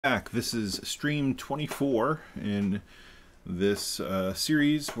Back. This is stream 24 in this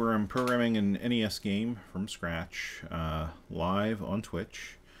series where I'm programming an NES game from scratch live on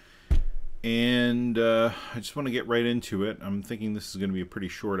Twitch. And I just want to get right into it. I'm thinking this is going to be a pretty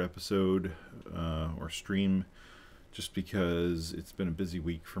short episode or stream just because it's been a busy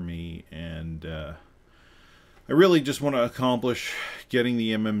week for me, and I really just want to accomplish getting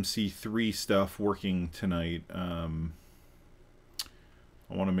the MMC3 stuff working tonight.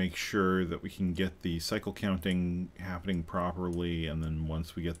 I want to make sure that we can get the cycle counting happening properly, and then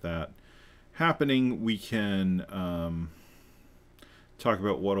once we get that happening, we can talk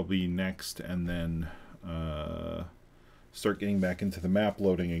about what'll be next, and then start getting back into the map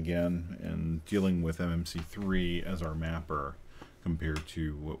loading again and dealing with MMC3 as our mapper compared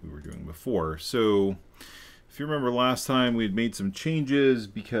to what we were doing before. So if you remember last time, we had made some changes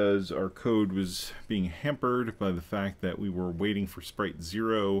because our code was being hampered by the fact that we were waiting for sprite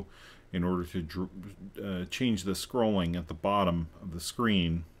 0 in order to change the scrolling at the bottom of the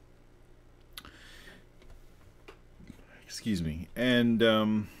screen. Excuse me. And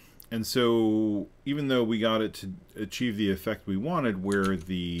so even though we got it to achieve the effect we wanted, where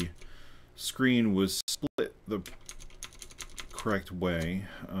the screen was split the correct way,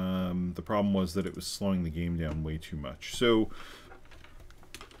 the problem was that it was slowing the game down way too much. So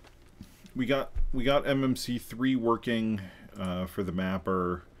we got MMC3 working for the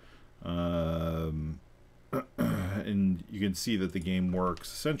mapper, and you can see that the game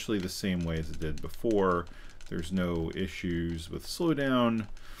works essentially the same way as it did before. There's no issues with slowdown,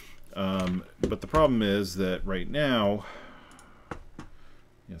 but the problem is that right now,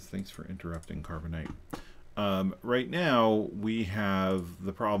 yes, thanks for interrupting, Carbonite. Right now, we have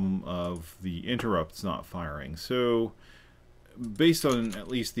the problem of the interrupts not firing. So, based on at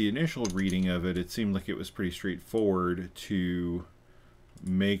least the initial reading of it, it seemed like it was pretty straightforward to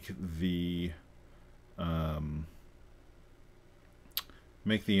make the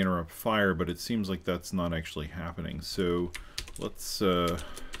interrupt fire, but it seems like that's not actually happening. So, let's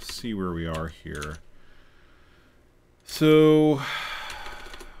see where we are here. So,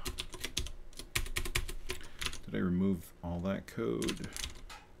 did I remove all that code?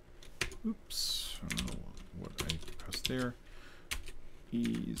 Oops, I don't know what I pressed there.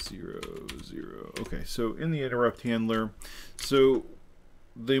 E00. Okay, so in the interrupt handler, so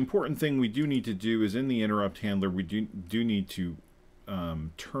the important thing we do need to do is in the interrupt handler, we do need to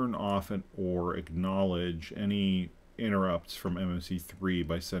turn off or acknowledge any interrupts from MMC3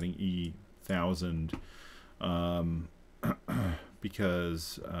 by setting E1000.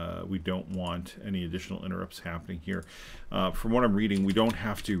 Because we don't want any additional interrupts happening here. From what I'm reading, we don't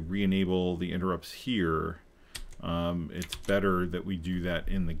have to re-enable the interrupts here. It's better that we do that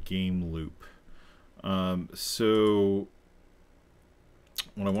in the game loop. So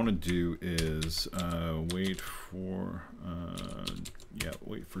what I want to do is wait for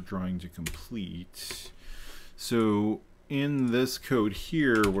drawing to complete. So in this code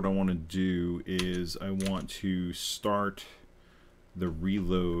here, what I want to do is I want to start the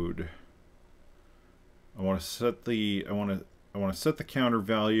reload. I want to set the counter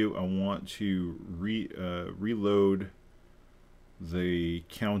value. I want to reload the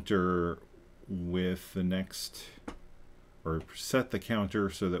counter with the next, or set the counter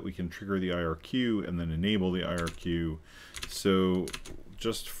so that we can trigger the IRQ and then enable the IRQ. So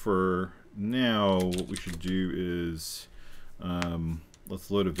just for now, what we should do is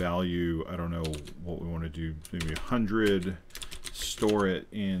let's load a value. I don't know what we want to do, maybe 100. Store it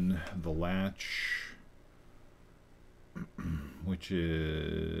in the latch, which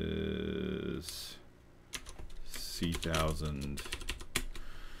is C1000,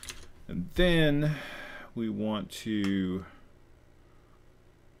 and then we want to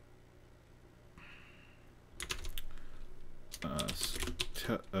I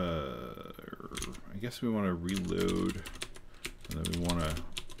guess we want to reload, and then we want to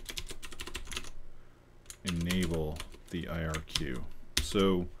enable the IRQ.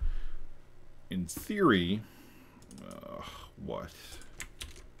 So in theory,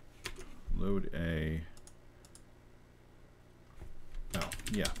 load a, oh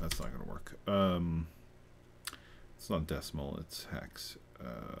yeah, that's not gonna work. It's not decimal, it's hex. I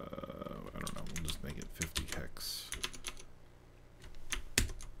don't know, we'll just make it 50 hex.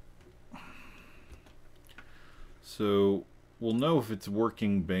 So we'll know if it's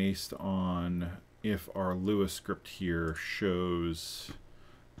working based on if our Lua script here shows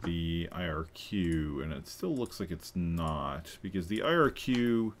the IRQ, and it still looks like it's not, because the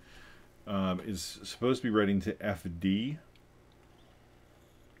IRQ is supposed to be writing to FD.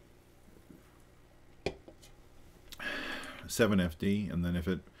 7FD, and then if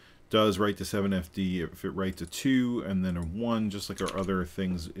it does write to 7FD, if it writes a 2 and then a 1, just like our other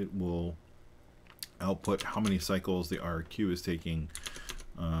things, it will output how many cycles the IRQ is taking,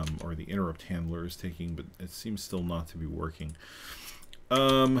 or the interrupt handler is taking, but it seems still not to be working.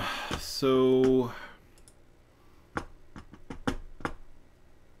 So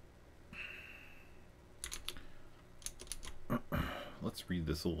let's read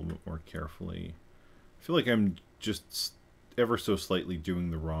this a little bit more carefully. I feel like I'm just ever so slightly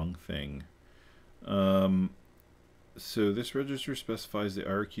doing the wrong thing. So this register specifies the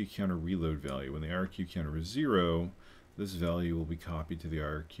IRQ counter reload value. When the IRQ counter is 0, this value will be copied to the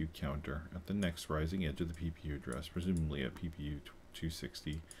IRQ counter at the next rising edge of the PPU address, presumably at PPU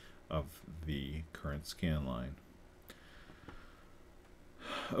 260 of the current scan line.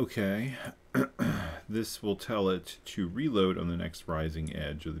 Okay, this will tell it to reload on the next rising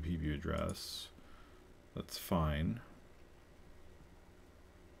edge of the PPU address. That's fine.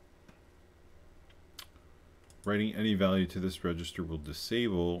 Writing any value to this register will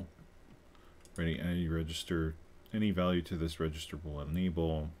disable. Writing any value to this register will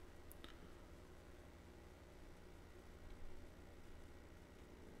enable.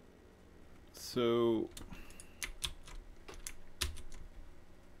 So,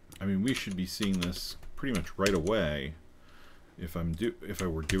 I mean, we should be seeing this pretty much right away if I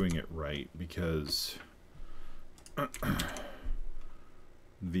were doing it right, because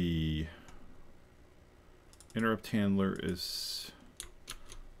the interrupt handler is,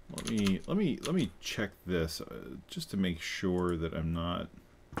 let me check this just to make sure that I'm not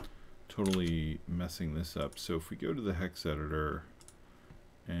totally messing this up. So if we go to the hex editor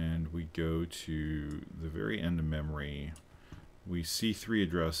and we go to the very end of memory, we see 3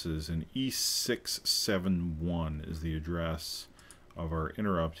 addresses, and E671 is the address of our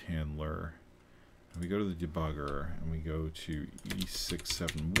interrupt handler. And we go to the debugger and we go to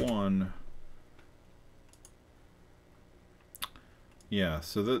E671. Yeah,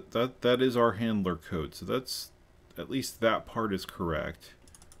 so that is our handler code. So that's, at least that part is correct.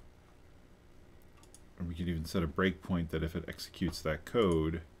 And we could even set a breakpoint that if it executes that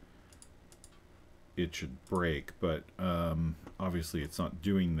code, it should break, but obviously it's not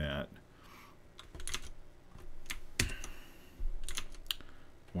doing that. I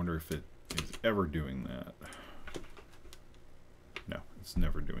wonder if it is ever doing that. No, it's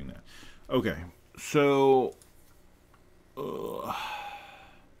never doing that. Okay, so I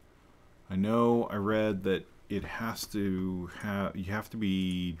know I read that it has to have, you have to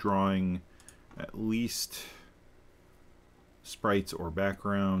be drawing at least sprites or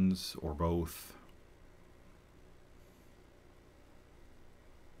backgrounds or both.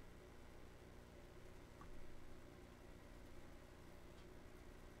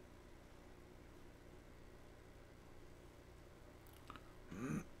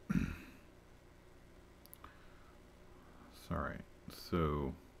 Alright,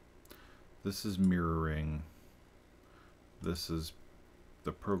 so this is mirroring, this is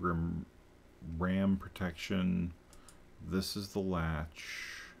the program RAM protection, this is the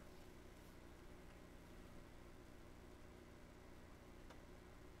latch,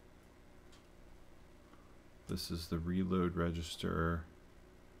 this is the reload register,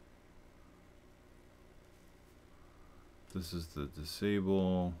 this is the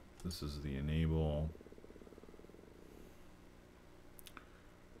disable, this is the enable.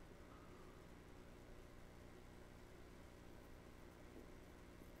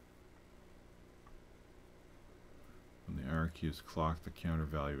 When the IRQ is clocked, the counter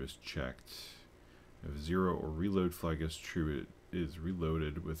value is checked. If 0 or reload flag is true, it is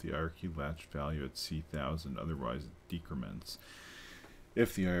reloaded with the IRQ latch value at C1000, otherwise it decrements.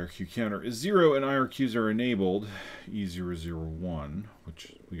 If the IRQ counter is 0 and IRQs are enabled, E001,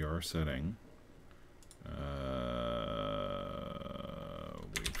 which we are setting,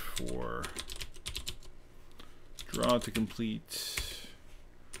 wait for draw to complete,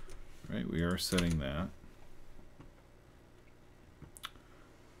 right, we are setting that.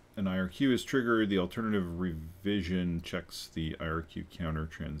 An IRQ is triggered, the alternative revision checks the IRQ counter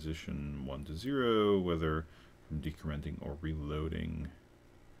transition 1 to 0, whether from decrementing or reloading.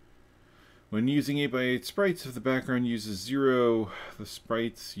 When using 8x8 sprites, if the background uses 0, the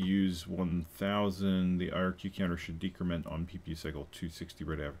sprites use 1000, the IRQ counter should decrement on PPU cycle 260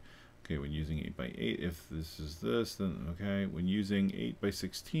 right after. Okay, when using 8x8, if this is this, then okay. When using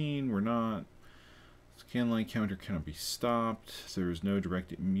 8x16, we're not. Scan line counter cannot be stopped. There is no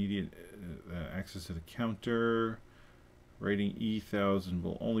direct immediate access to the counter. Writing E1000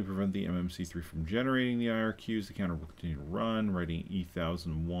 will only prevent the MMC3 from generating the IRQs. The counter will continue to run. Writing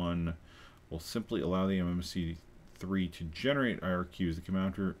E1001 will simply allow the MMC3 3 to generate IRQs.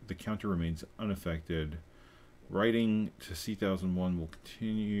 The counter remains unaffected. Writing to C1001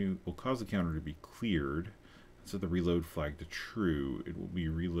 will cause the counter to be cleared. Set the reload flag to true. It will be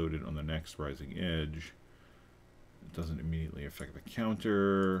reloaded on the next rising edge. It doesn't immediately affect the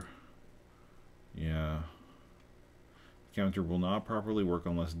counter. Yeah. The counter will not properly work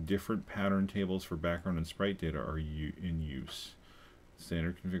unless different pattern tables for background and sprite data are in use.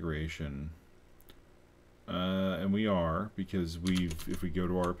 Standard configuration. And we are, because if we go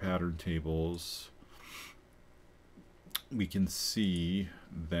to our pattern tables, we can see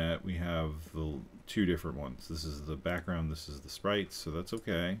that we have the two different ones. This is the background, this is the sprites, so that's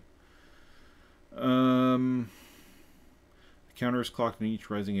okay. The counter is clocked on each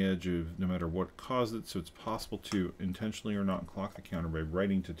rising edge of no matter what caused it, so it's possible to intentionally or not clock the counter by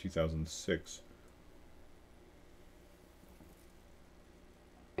writing to 2006.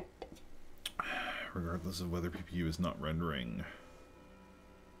 Regardless of whether PPU is not rendering.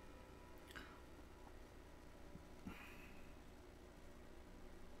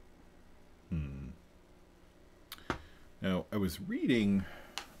 Now, I was reading,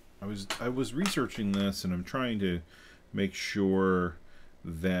 I was researching this, and I'm trying to make sure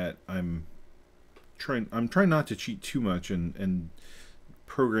that I'm trying not to cheat too much and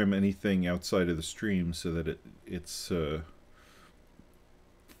program anything outside of the stream so that it's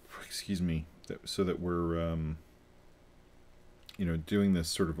excuse me, so that we're you know, doing this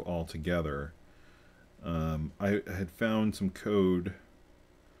sort of all together. I had found some code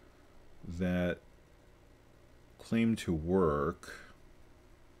that claimed to work.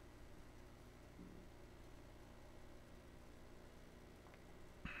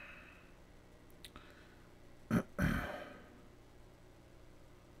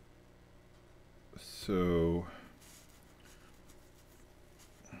 So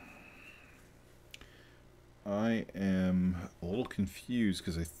I am a little confused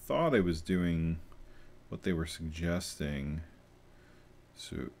because I thought I was doing what they were suggesting.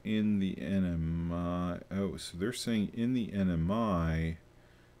 So in the NMI, oh, so they're saying in the NMI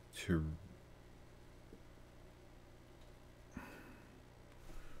to,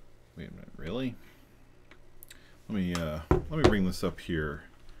 wait a minute, really? Let me bring this up here.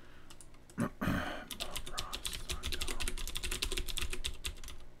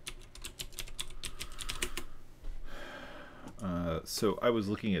 So I was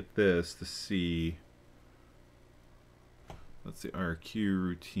looking at this to see, that's the IRQ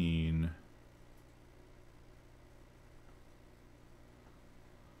routine.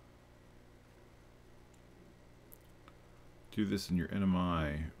 Do this in your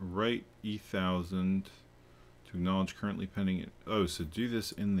NMI. Write E1000 to acknowledge currently pending. Oh, so do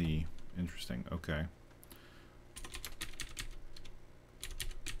this in the, interesting, okay.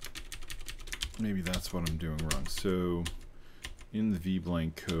 Maybe that's what I'm doing wrong. So in the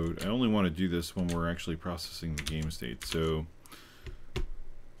vblank code, I only want to do this when we're actually processing the game state. So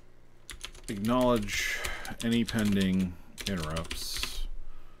acknowledge any pending interrupts.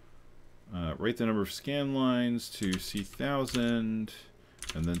 Write the number of scan lines to C1000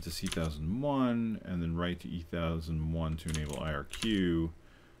 and then to C1001, and then write to E1001 to enable IRQ.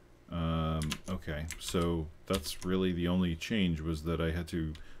 Okay, so that's really the only change, was that I had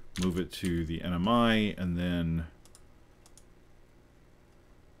to move it to the NMI and then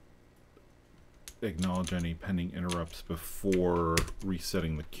acknowledge any pending interrupts before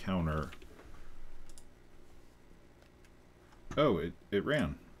resetting the counter. Oh, it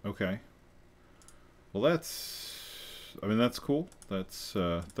ran. Okay. Well, that's, I mean, that's cool. That's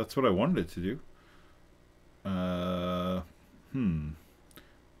what I wanted it to do.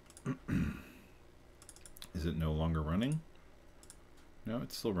 Is it no longer running? No,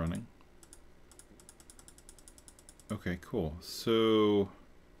 it's still running. Okay, cool. So,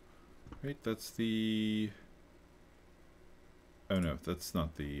 right, that's the, oh no, that's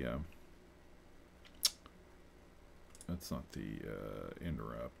not the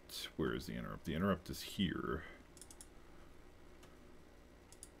interrupt. Where is the interrupt? The interrupt is here.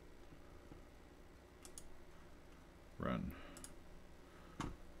 Run.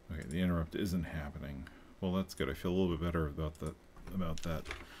 Okay, the interrupt isn't happening. Well, that's good. I feel a little bit better about that,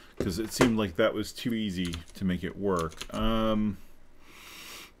 because it seemed like that was too easy to make it work.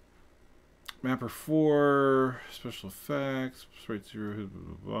 Mapper 4, special effects, sprite 0, blah,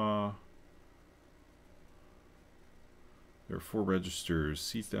 blah, blah. There are 4 registers.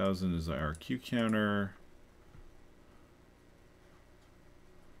 C1000 is the IRQ counter.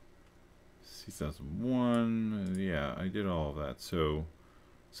 C1001, yeah, I did all of that. So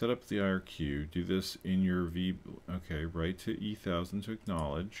set up the IRQ, do this in your V, okay, write to E1000 to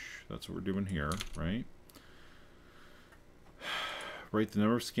acknowledge. That's what we're doing here, right? write the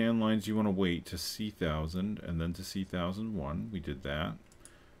number of scan lines you want to wait to C1000 and then to C1001. We did that.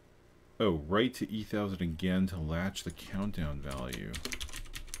 Oh, write to E1000 again to latch the countdown value.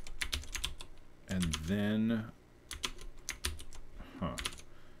 And then,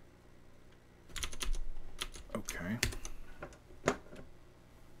 okay.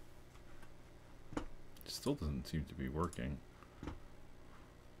 Still doesn't seem to be working.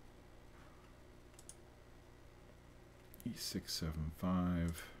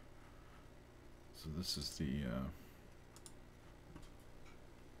 E675. So this is the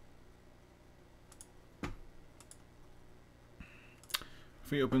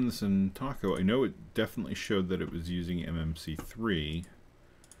if we open this in Taco, I know it definitely showed that it was using MMC3.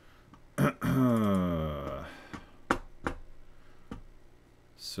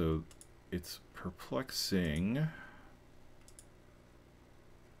 So it's perplexing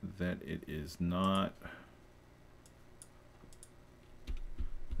that it is not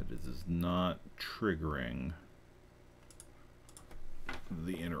triggering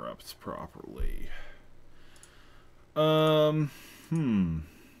the interrupts properly. A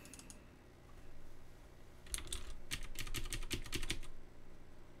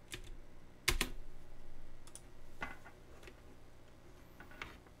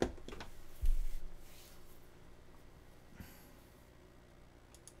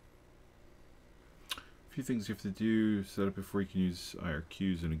few things you have to do. Set up before you can use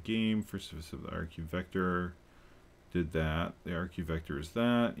IRQs in a game. First, set the IRQ vector. Did that. The IRQ vector is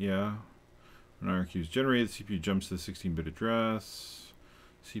that. Yeah. When IRQ is generated, the CPU jumps to the 16-bit address.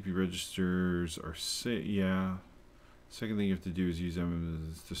 CPU registers are yeah. Second thing you have to do is use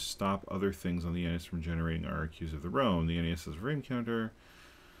them to stop other things on the NES from generating IRQs of their own. The NES has a frame counter.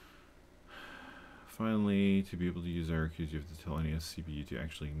 Finally, to be able to use IRQs, you have to tell NES CPU to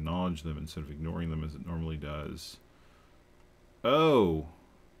actually acknowledge them instead of ignoring them as it normally does. Oh!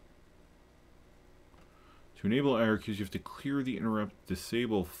 To enable IRQs, you have to clear the interrupt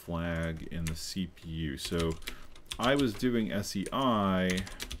disable flag in the CPU. So I was doing SEI,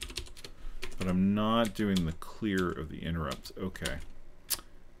 but I'm not doing the clear of the interrupts. Okay.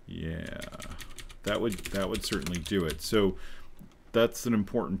 Yeah. That would certainly do it. So that's an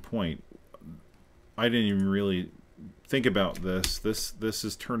important point. I didn't even really think about this. This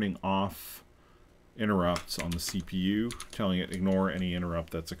is turning off interrupts on the CPU, telling it ignore any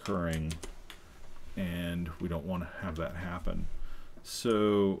interrupt that's occurring, and we don't want to have that happen.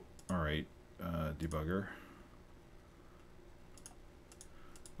 So, all right, debugger.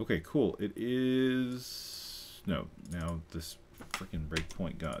 Okay, cool. It is no. Now this freaking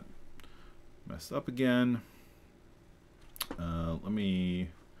breakpoint got messed up again. Let me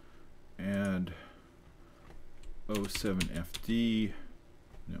add 07FD,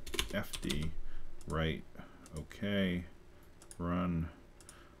 no, FD, right, okay, run.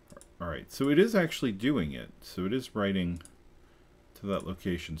 All right, so it is actually doing it. So it is writing to that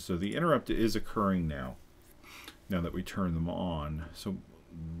location. So the interrupt is occurring now that we turn them on. So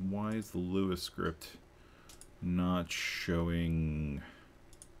why is the Lewis script not showing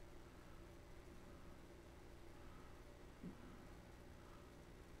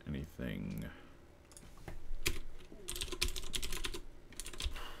anything?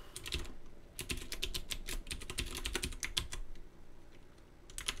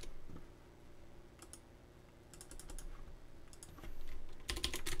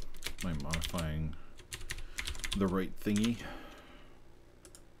 Am I modifying the right thingy?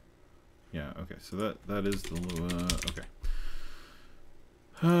 Yeah, okay, so that is the okay.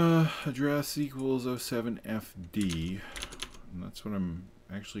 Address equals 07FD, and that's what I'm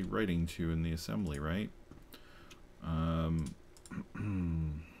actually writing to in the assembly, right?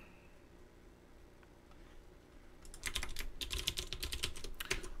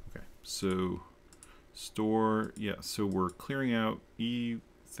 Okay, so store, yeah, so we're clearing out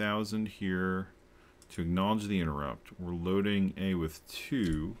E1000 here to acknowledge the interrupt. We're loading A with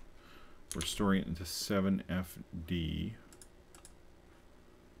 2. We're storing it into 7FD.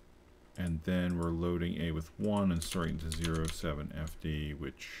 And then we're loading A with 1 and storing it into 07FD,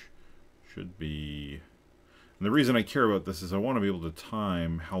 which should be... And the reason I care about this is I want to be able to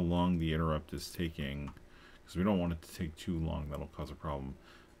time how long the interrupt is taking, because we don't want it to take too long. That'll cause a problem.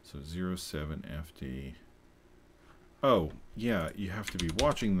 So 07FD. Oh, yeah, you have to be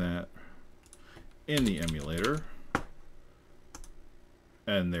watching that in the emulator.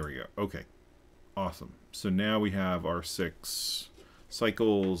 And there we go. Okay, awesome. So now we have our 6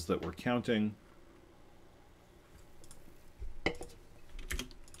 cycles that we're counting.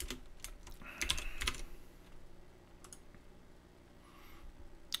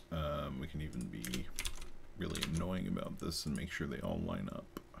 We can even be really annoying about this and make make sure they all line up.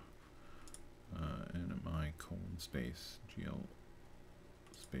 NMI colon space GL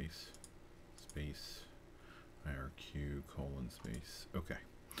space space IRQ colon space. Okay.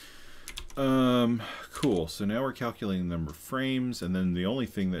 Cool. So now we're calculating the number of frames, and then the only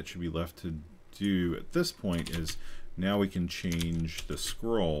thing that should be left to do at this point is now we can change the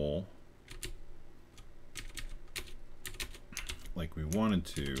scroll like we wanted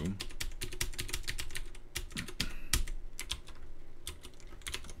to.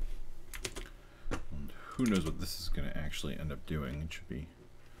 And who knows what this is going to actually end up doing. It should be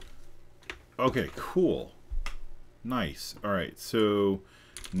okay. Cool. Nice. All right, so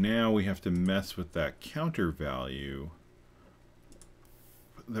now we have to mess with that counter value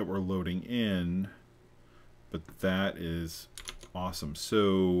that we're loading in, but that is awesome.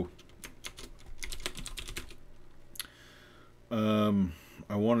 So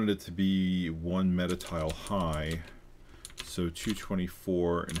I wanted it to be 1 metatile high, so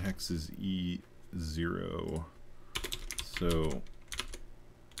 224, and hex is E0. So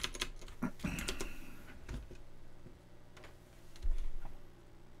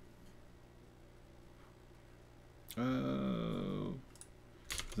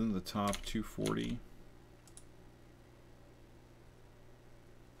isn't the top 240?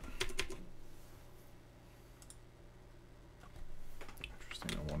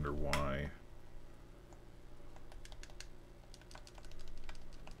 Interesting. I wonder why.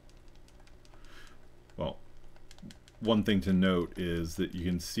 Well, one thing to note is that you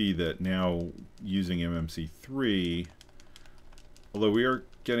can see that now using MMC3, although we are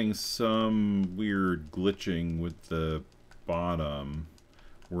getting some weird glitching with the bottom,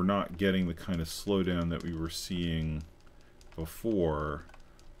 we're not getting the kind of slowdown that we were seeing before,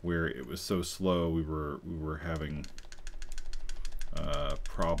 where it was so slow we were having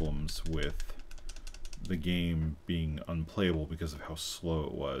problems with the game being unplayable because of how slow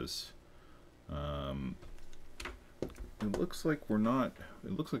it was. It looks like we're not.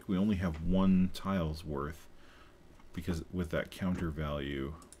 It looks like we only have 1 tile's worth, because with that counter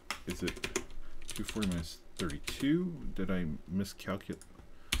value, is it 240 minus 32? Did I miscalculate?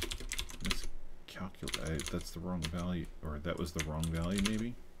 That's the wrong value, or that was the wrong value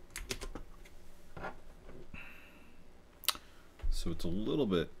maybe. So it's a little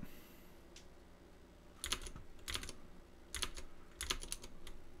bit.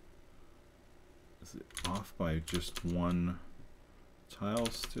 Is it off by just 1 tile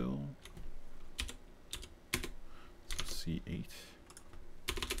still? So C8.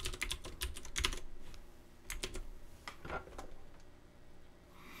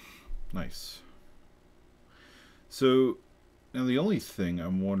 Nice. So now the only thing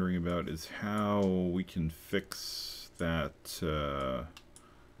I'm wondering about is how we can fix that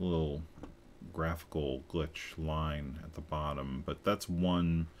little graphical glitch line at the bottom, but that's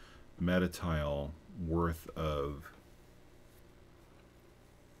 1 metatile worth of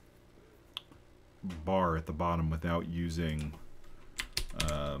bar at the bottom without using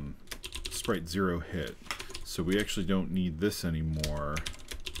sprite 0 hit. So we actually don't need this anymore.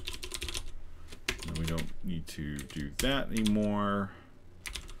 And we don't need to do that anymore.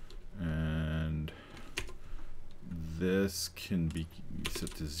 And this can be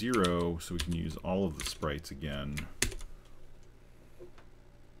set to 0, so we can use all of the sprites again.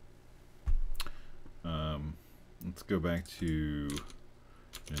 Let's go back to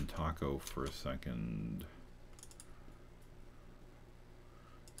Nintendo for a second.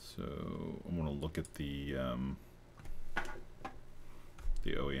 So I want to look at the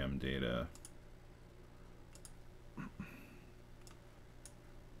OEM data.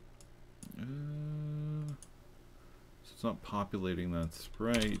 So it's not populating that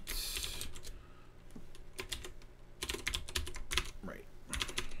sprite. Right.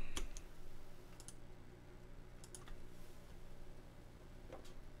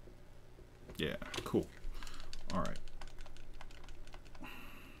 Yeah, cool. All right.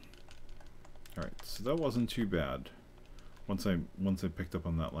 All right, so that wasn't too bad. Once I picked up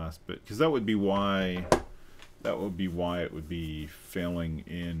on that last bit, because that would be why it would be failing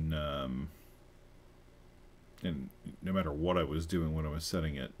in no matter what I was doing when I was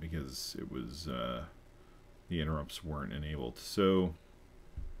setting it, because it was the interrupts weren't enabled. So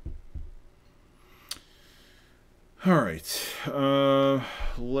all right,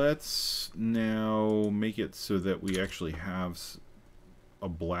 let's now make it so that we actually have a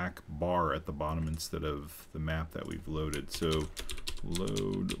black bar at the bottom instead of the map that we've loaded. So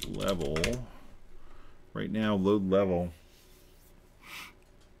load level. Right now, load level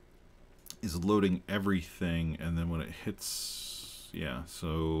is loading everything, and then when it hits, yeah,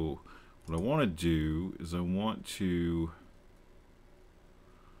 so what I want to do is I want to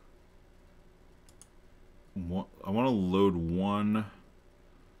to load one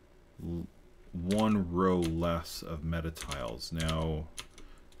row less of meta tiles. Now,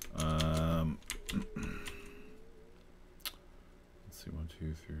 let's see, 1,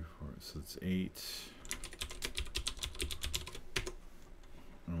 2, 3, 4. So it's 8.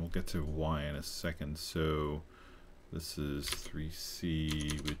 And we'll get to Y in a second. So this is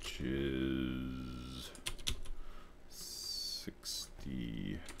 3C, which is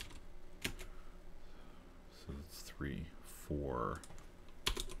 60. So that's 3, 4.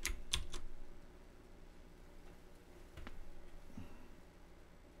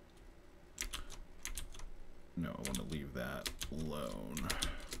 No, I want to leave that alone.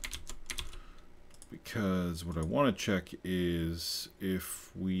 Because what I want to check is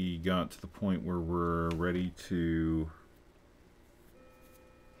if we got to the point where we're ready to...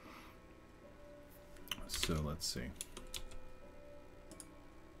 So let's see.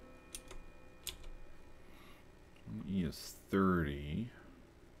 E is 30.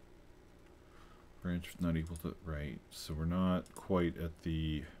 Branch not equal to... Right. So we're not quite at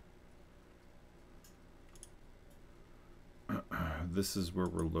the... This is where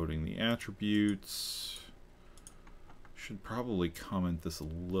we're loading the attributes. Should probably comment this a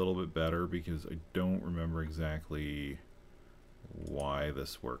little bit better because I don't remember exactly why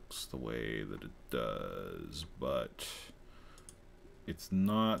this works the way that it does, but it's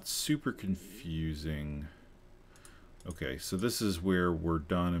not super confusing. Okay, so this is where we're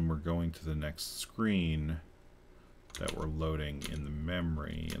done and we're going to the next screen that we're loading in the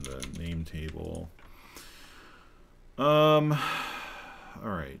memory in the name table.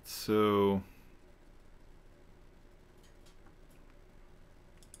 Alright, so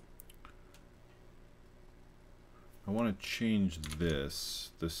I want to change this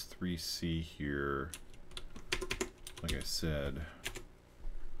 3C here, like I said,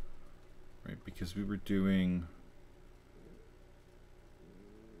 right, because we were doing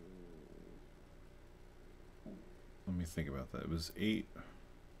let me think about that. It was 8.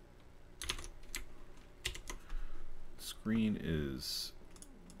 Screen is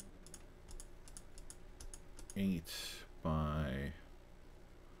 8 by,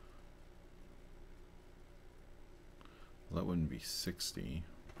 well, that wouldn't be 60.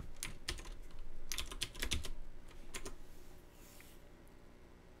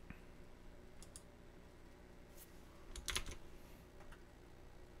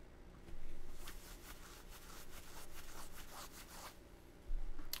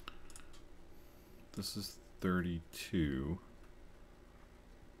 This is 32.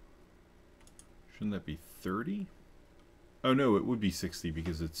 Shouldn't that be 30? Oh no, it would be 60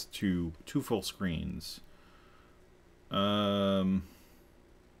 because it's two full screens. Branch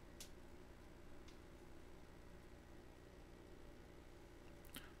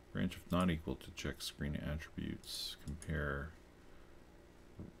if not equal to check screen attributes. Compare.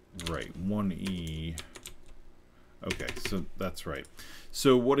 Right, 1E. Okay, so that's right.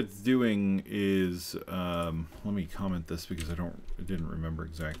 So what it's doing is, let me comment this because I didn't remember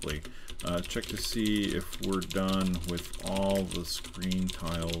exactly. Check to see if we're done with all the screen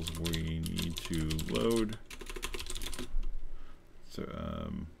tiles we need to load. So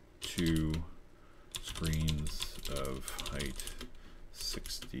 2 screens of height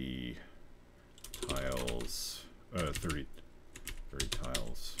 60 tiles, 30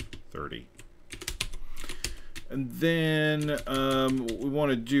 tiles, 30. And then what we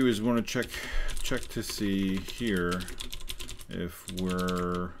want to do is we want to check to see here if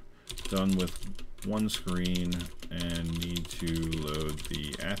we're done with one screen and need to load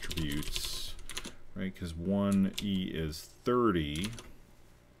the attributes, right? Because 1E is 30.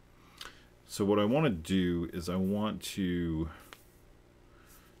 So what I want to do is I want to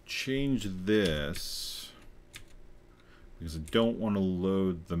change this because I don't want to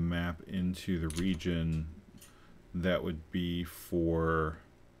load the map into the region that would be for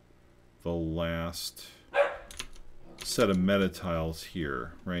the last set of meta tiles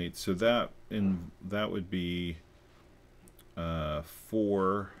here, right? So that would be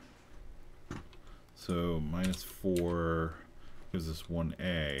 4. So minus 4 gives us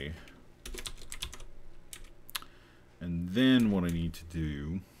 1A. And then what I need to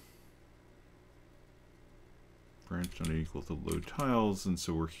do, branch not equal to load tiles, and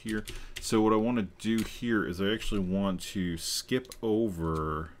so we're here. So what I want to do here is I actually want to skip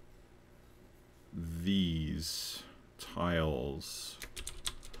over these tiles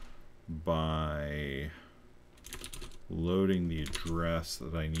by loading the address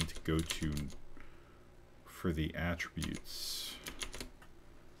that I need to go to for the attributes,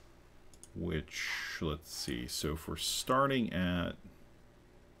 which, let's see, so if we're starting at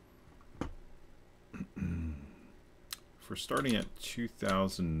we're starting at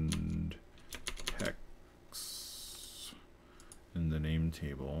 2000 hex in the name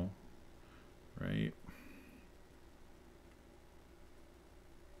table, right?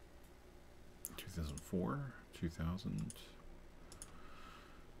 2004, 2000.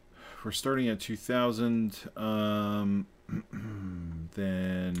 We're starting at 2000.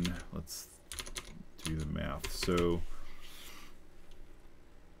 Then let's do the math. So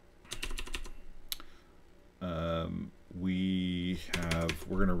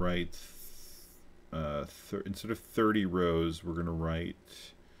we're going to write, instead of 30 rows, we're going to write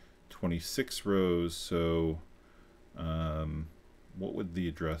 26 rows. So what would the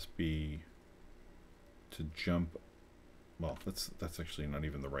address be to jump? Well, that's actually not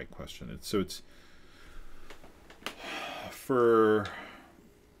even the right question. It's for,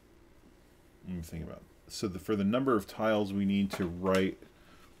 let me think about it. So for the number of tiles we need to write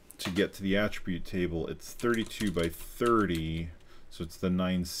to get to the attribute table, it's 32 by 30, so it's the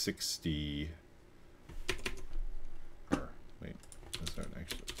 960. Or wait, that's not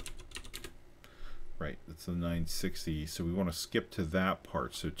actually right. It's the 960. So we want to skip to that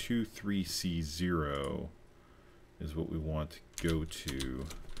part. So 23C0 is what we want to go to.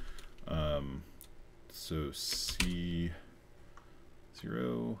 So C0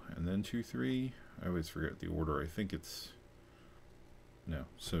 and then 23. I always forget the order. I think it's no.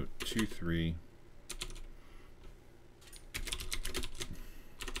 So 23.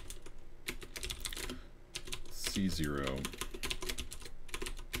 C0.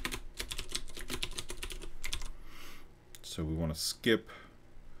 So we want to skip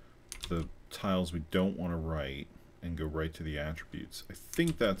the tiles we don't want to write and go right to the attributes. I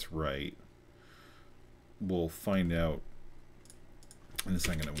think that's right. We'll find out in a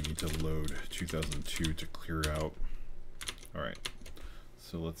second. That we need to load 2002 to clear out. All right.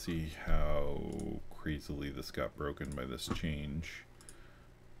 So let's see how crazily this got broken by this change.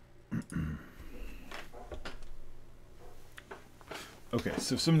 Okay,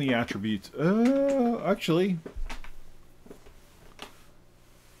 so some of the attributes, actually,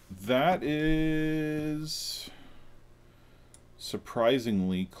 that is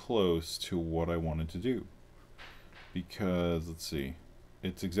surprisingly close to what I wanted to do. Because, let's see,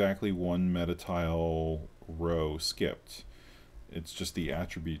 it's exactly one meta tile row skipped. It's just the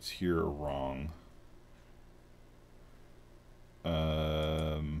attributes here are wrong.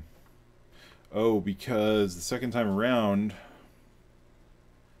 Oh, because the second time around...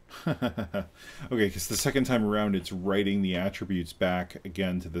 okay, because the second time around it's writing the attributes back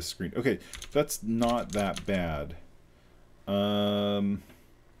again to this screen. Okay, that's not that bad. The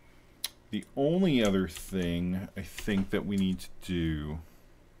only other thing I think that we need to do...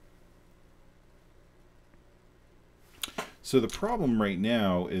 So the problem right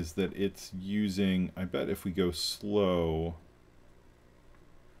now is that it's using... I bet if we go slow...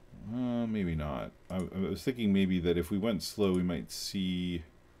 maybe not. I was thinking maybe that if we went slow we might see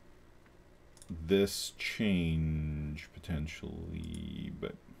this change potentially,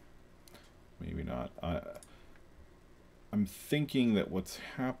 but maybe not. I'm thinking that what's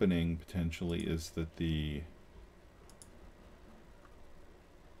happening potentially is that the...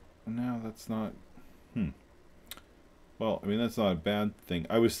 No, that's not... Well, I mean, that's not a bad thing.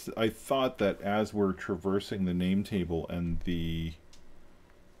 I thought that as we're traversing the name table and the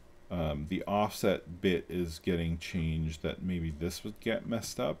offset bit is getting changed, that maybe this would get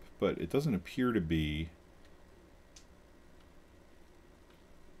messed up, but it doesn't appear to be.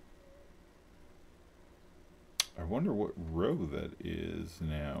 I wonder what row that is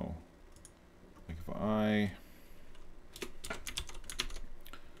now. Like if I...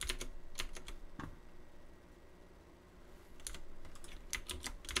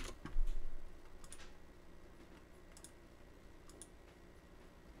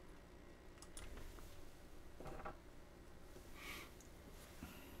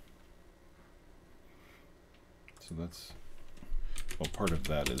 So that's, well, part of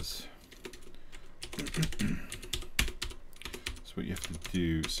that is so what you have to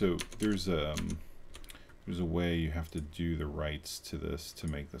do. So there's a way you have to do the rights to this to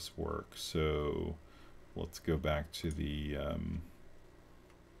make this work. So let's go back to the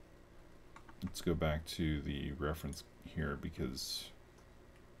reference here because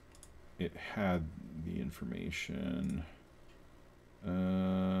it had the information.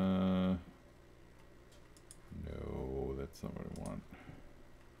 No, that's not what I want.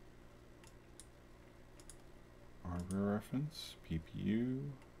 Hardware reference, PPU.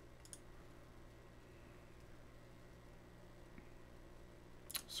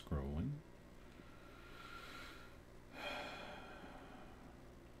 Scrolling.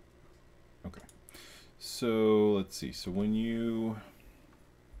 Okay. So let's see. So when you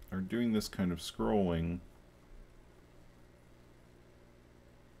are doing this kind of scrolling,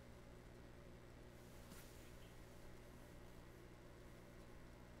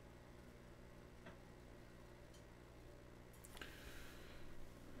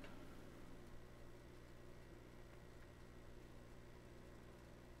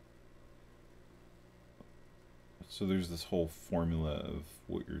 so there's this whole formula of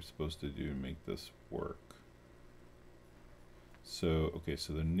what you're supposed to do to make this work. So, okay,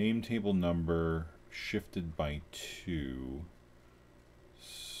 so the name table number shifted by 2.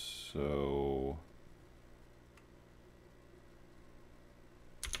 So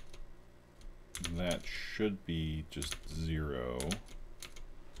that should be just 0.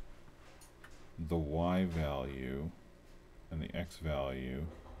 The Y value and the X value,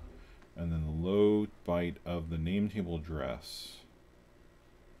 and then the low byte of the name table address.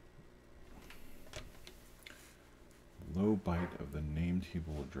 Low byte of the name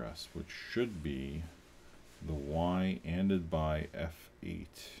table address, which should be the Y ANDed by F8.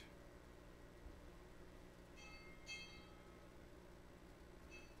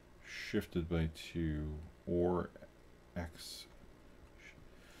 Shifted by 2 or X.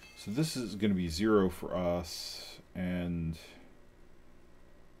 So this is going to be 0 for us, and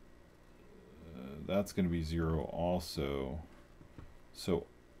that's going to be 0 also. So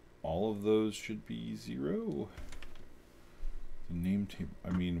all of those should be 0. The name table, I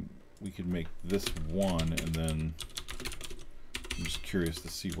mean, we could make this 1, and then I'm just curious to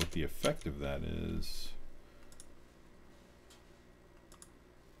see what the effect of that is.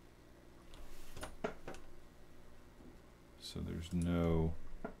 So there's no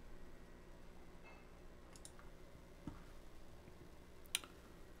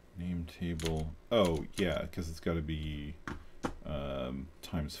name table. Oh, yeah, because it's got to be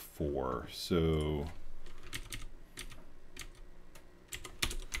times 4. So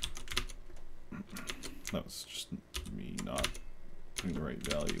that was just me not putting the right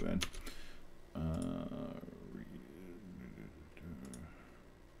value in. Oh.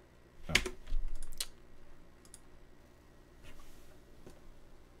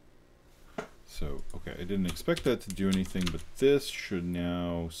 So, okay, I didn't expect that to do anything, but this should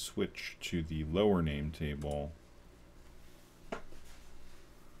now switch to the lower name table,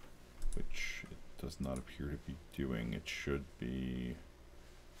 which it does not appear to be doing. It should be,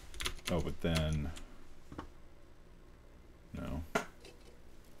 oh, but then, no. The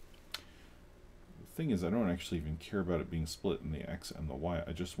thing is, I don't actually even care about it being split in the X and the Y.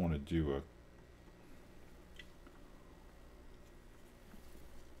 I just want to do a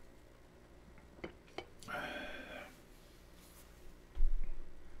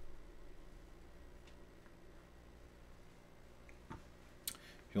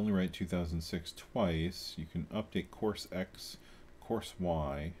if you only write 2006 twice, you can update course X, course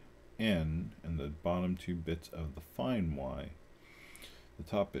Y, N, and the bottom 2 bits of the fine Y. The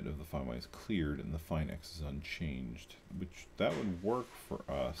top bit of the fine Y is cleared and the fine X is unchanged, which that would work for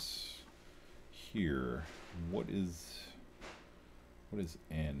us here. What is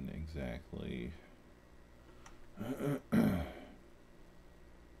N exactly?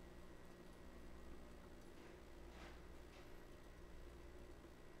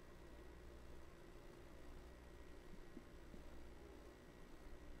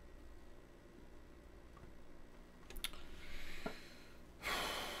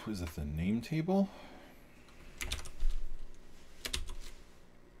 Is it the name table?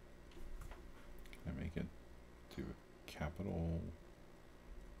 Can I make it do a capital?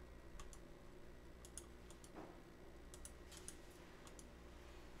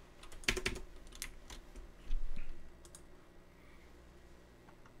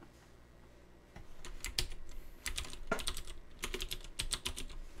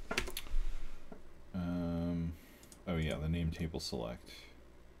 Oh yeah, the name table select.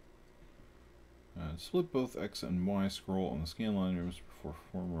 Split both X and Y scroll on the scan line before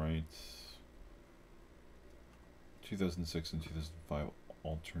form writes 2006 and 2005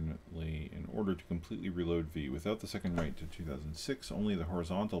 alternately in order to completely reload V. Without the second write to 2006, only the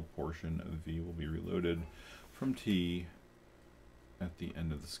horizontal portion of V will be reloaded from T at the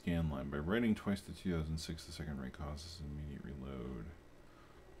end of the scan line. By writing twice to 2006, the second write causes an immediate reload.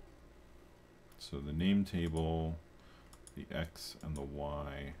 So the name table, the X and the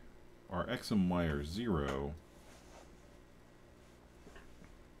Y. Our X and Y are 0.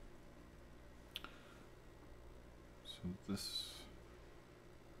 So this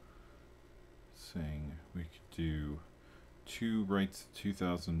saying we could do 2 writes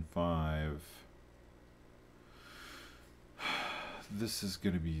 2005. this is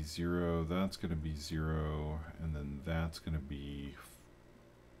going to be 0, that's going to be 0, and then that's going to be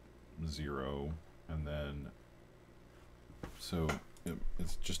 0, and then so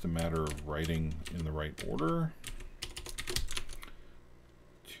it's just a matter of writing in the right order.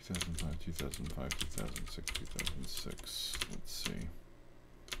 2005, 2005, 2006, 2006. Let's see.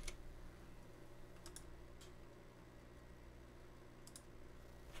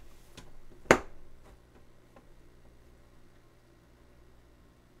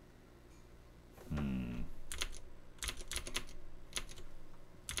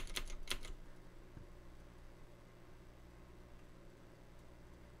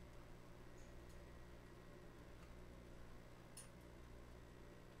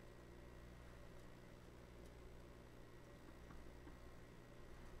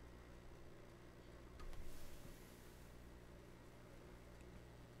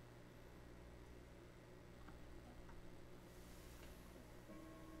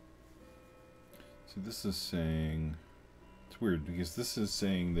 So this is saying, it's weird because this is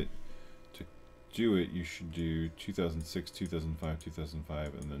saying that to do it you should do 2006, 2005,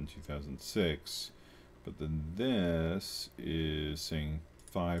 2005, and then 2006. But then this is saying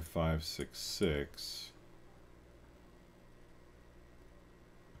 5566.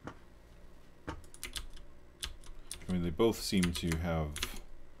 I mean, they both seem to have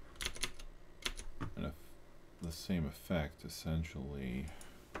the same effect, essentially,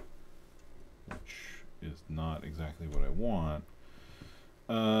 which is not exactly what I want.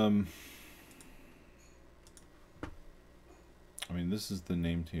 I mean, this is the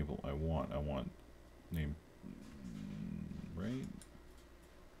name table I want. I want name, right?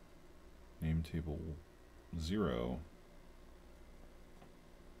 Name table 0.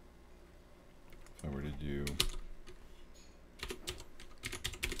 If I were to do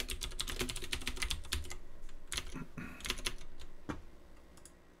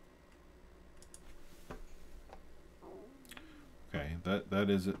that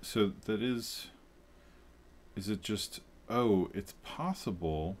is it. So that is it just, oh, it's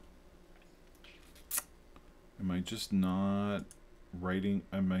possible. Am I just not writing,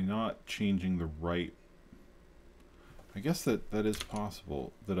 am I not changing the right? I guess that is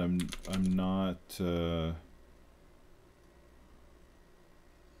possible, that I'm not I'm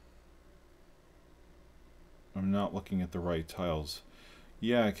not looking at the right tiles.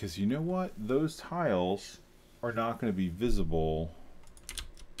 Yeah, because you know what? Those tiles are not going to be visible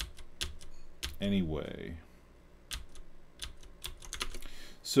anyway.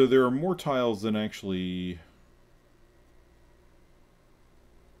 So there are more tiles than actually...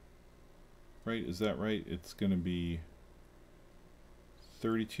 Right? Is that right? It's going to be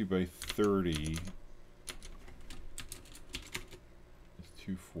 32 by 30 is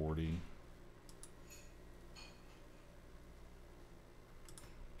 240.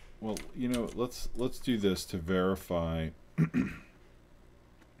 Well, you know, let's do this to verify. Let's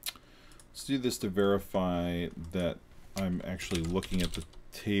do this to verify that I'm actually looking at the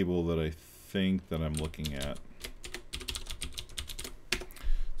table that I think that I'm looking at.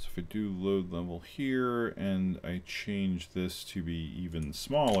 So if I do load level here and I change this to be even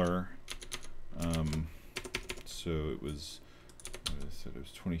smaller, so it was, what I said, it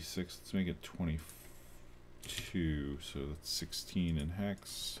was 26. Let's make it 22. So that's 16 in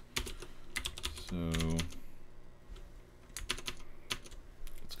hex. So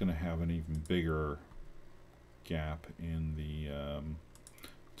it's going to have an even bigger gap in the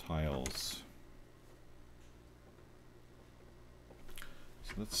tiles.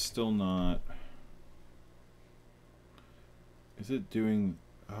 So that's still not... Is it doing...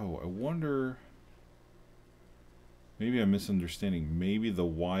 Oh, I wonder... Maybe I'm misunderstanding. Maybe the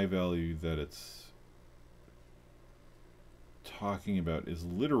Y value that it's talking about is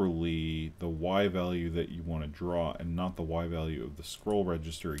literally the Y value that you want to draw and not the Y value of the scroll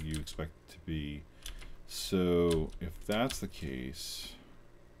register you expect it to be. So if that's the case,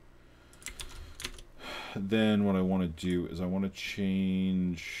 then what I want to do is I want to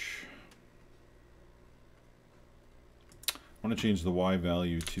change the Y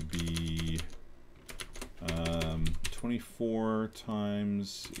value to be 24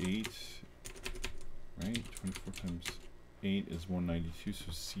 times 8, right? 24 times 8 is 192,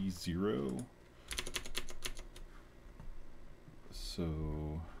 so C0.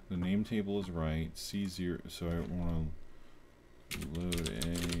 So the name table is right, C0, so I want to load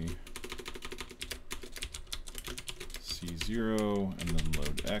a C0 and then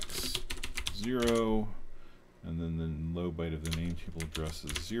load X0, and then the low byte of the name table address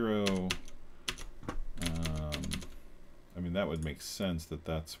is 0. I mean, that would make sense that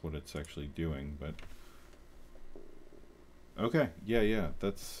that's what it's actually doing, but Okay, yeah,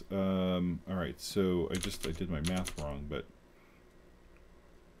 that's all right. So I did my math wrong, but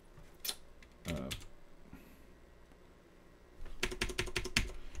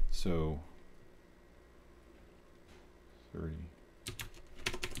so 30,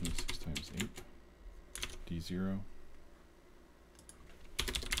 26 times 8, D0.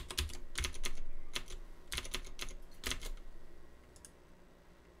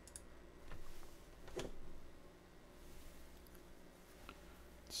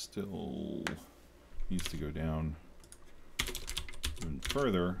 Still needs to go down even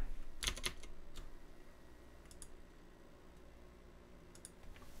further.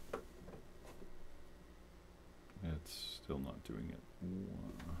 It's still not doing it.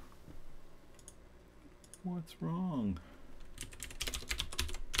 What's wrong?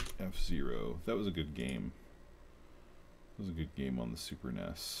 F-Zero. That was a good game. That was a good game on the Super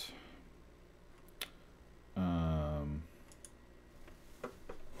NES.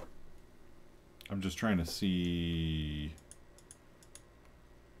 I'm just trying to see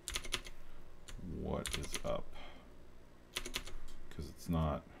what is up, because it's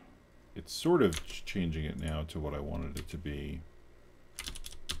not, it's sort of changing it now to what I wanted it to be.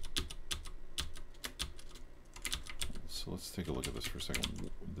 So let's take a look at this for a second.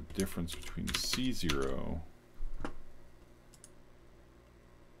 The difference between C0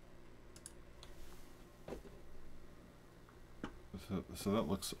 so that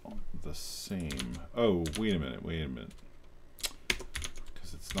looks the same. Oh, wait a minute.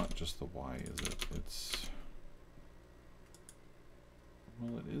 Because it's not just the Y, is it? It's,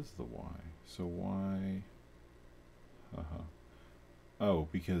 well, it is the Y. So Y, oh,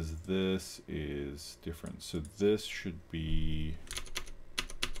 because this is different. So this should be,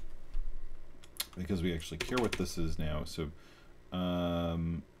 because we actually care what this is now. So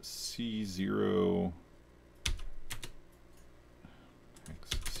C0,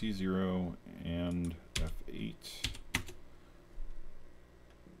 C0 and F8.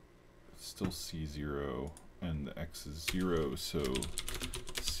 It's still C0 and the X is 0, so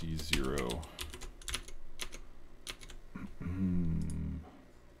C0.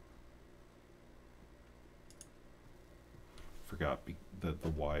 Forgot that the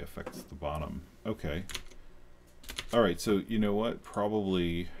Y affects the bottom. Okay. All right, so you know what?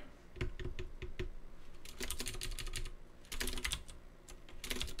 Probably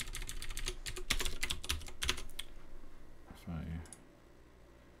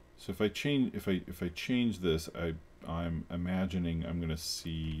so if I change this, I'm imagining I'm going to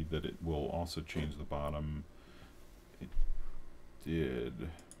see that it will also change the bottom. It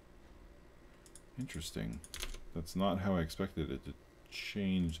did. Interesting. That's not how I expected it to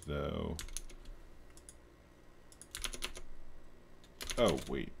change, though. Oh,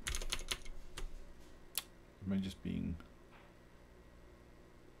 wait. Am I just being...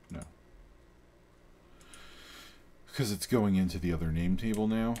 No. Because it's going into the other name table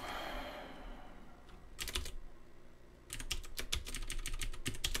now.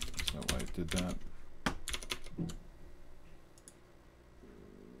 Is that why it did that?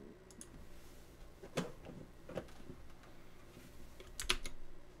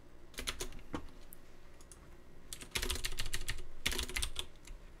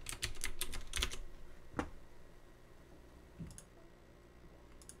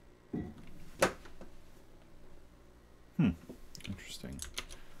 Interesting.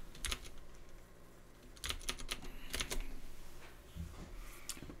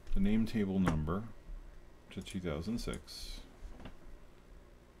 The name table number to 2006,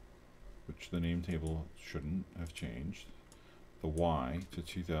 which the name table shouldn't have changed. The Y to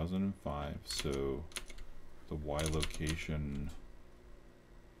 2005, so the Y location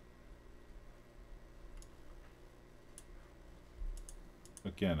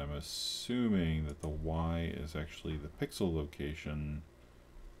again, I'm assuming that the Y is actually the pixel location,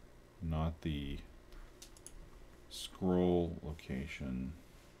 not the scroll location.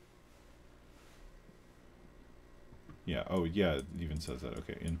 Yeah, oh yeah, it even says that.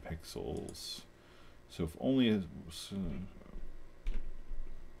 Okay, in pixels. So if only...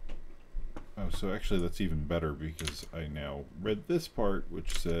 oh, so actually that's even better, because I now read this part,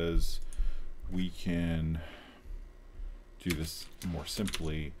 which says we can do this more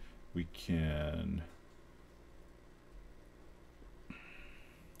simply. We can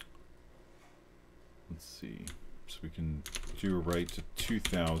let's see, so we can do a write to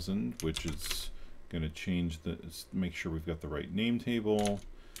 2000, which is going to change the, make sure we've got the right name table,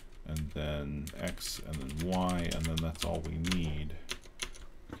 and then X and then Y, and then that's all we need,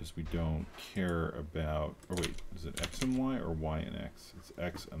 because we don't care about, oh wait, is it x and y or y and x? It's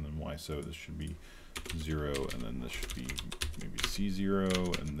x and then y, so this should be 0, and then this should be maybe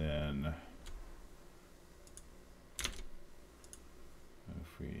C0, and then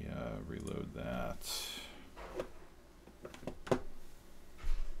if we reload that,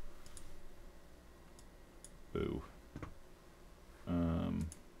 boo.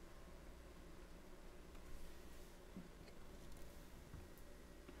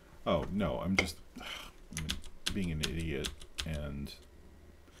 Oh, no, I'm just being an idiot and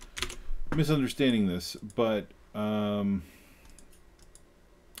misunderstanding this, but of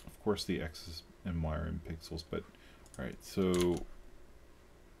course the x's and y are in pixels, but alright, so let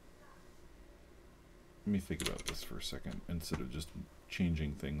me think about this for a second instead of just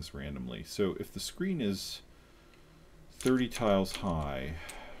changing things randomly. So if the screen is 30 tiles high,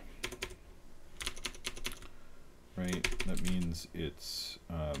 right, that means it's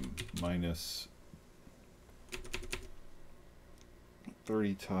minus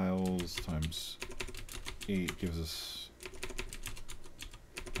 30 tiles times 8 gives us,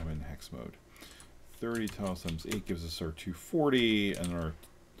 I'm in hex mode, 30 tiles times 8 gives us our 240, and our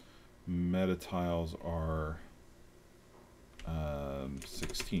meta tiles are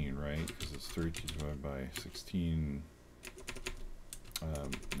 16, right? Because it's 32 divided by 16.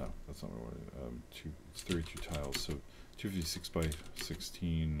 No, that's not what I wanted. It's 32 tiles, so 256 by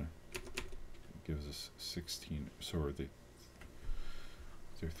 16 gives us 16. So are they? Is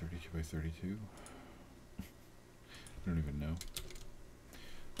there 32 by 32? I don't even know.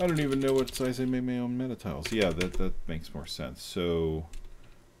 I don't even know what size I made my own meta tiles. Yeah, that makes more sense. So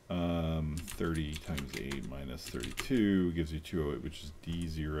 30 times 8 minus 32 gives you 208, which is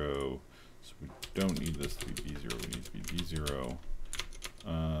D0. So we don't need this to be B0. We need to be D0.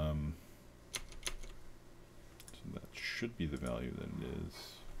 So that should be the value that it is.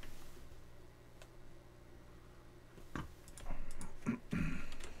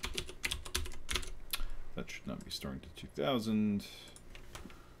 That should not be storing to 2000.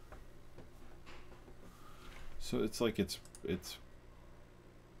 So it's like it's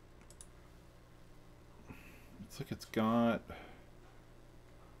like it's got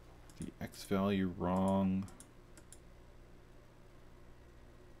the X value wrong.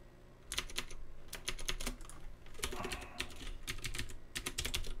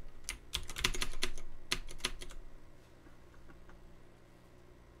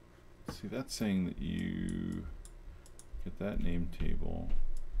 See, that's saying that you get that name table,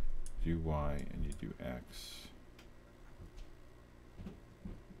 do Y, and you do X.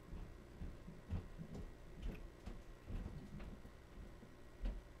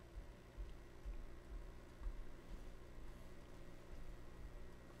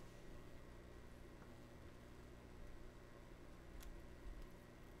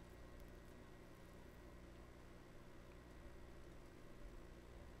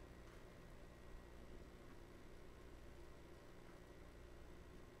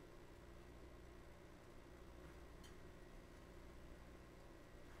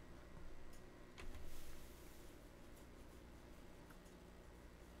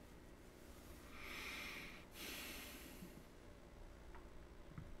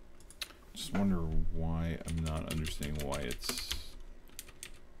 Just wonder why I'm not understanding why it's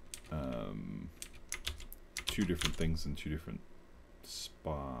two different things in two different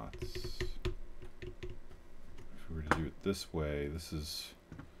spots. If we were to do it this way, this is,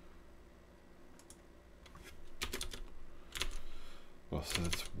 well, so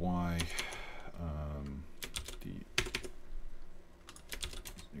that's Y D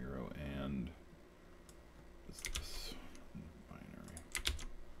 0 and this binary.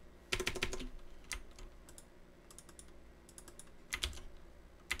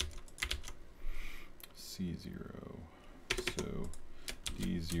 C0, so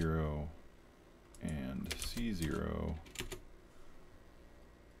D0 and C0.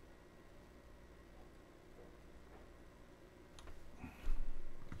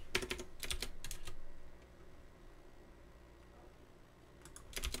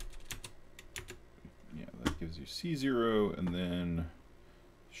 Yeah, that gives you C0, and then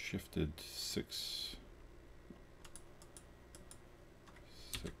shifted 6.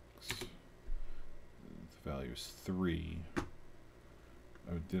 The value is 3.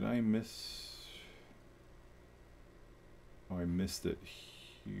 Oh, did I miss? Oh, I missed it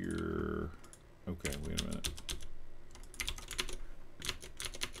here. Okay, wait a minute.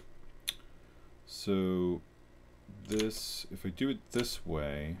 So this, if I do it this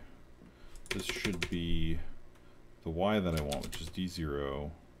way, this should be the Y that I want, which is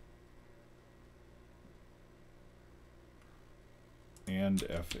D0. and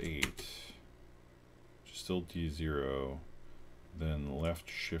F8, which is still D0, then left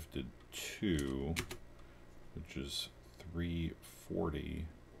shifted 2, which is 340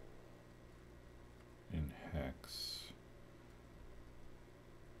 in hex,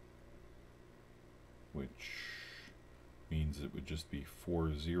 which means it would just be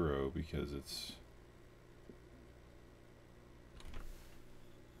 40 because it's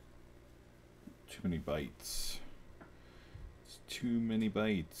too many bytes. It's too many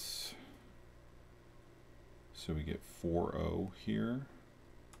bytes. So we get 40 here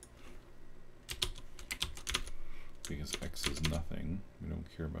because X is nothing. We don't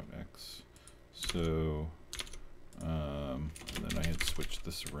care about X. So and then I had switched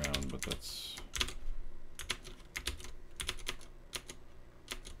this around, but that's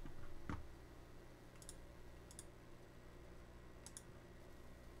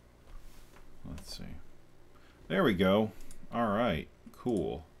let's see. There we go. All right,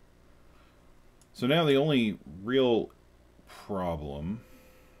 cool. So now the only real problem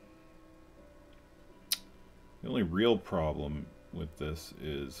with this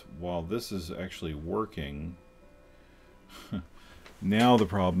is while this is actually working, now the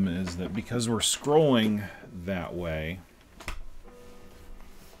problem is that because we're scrolling that way,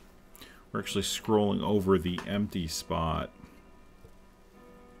 we're actually scrolling over the empty spot.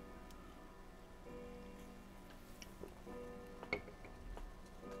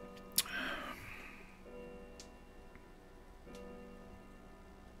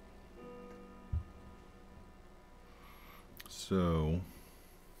 So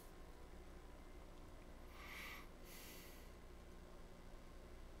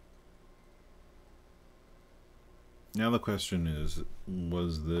now the question is,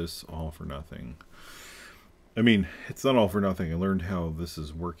 was this all for nothing? I mean, it's not all for nothing. I learned how this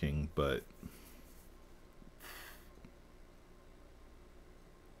is working, but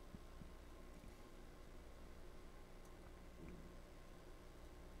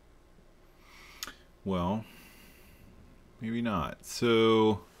well, maybe not.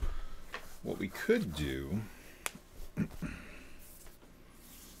 So what we could do,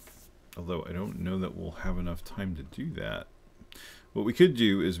 although I don't know that we'll have enough time to do that, what we could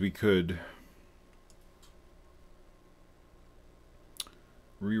do is we could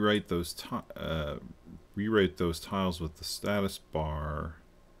rewrite those tiles with the status bar.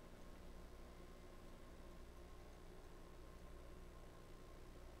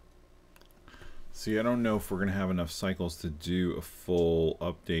 See, I don't know if we're going to have enough cycles to do a full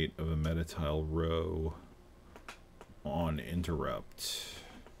update of a meta tile row on interrupt.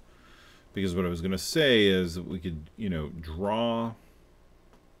 Because what I was going to say is that we could, you know, draw...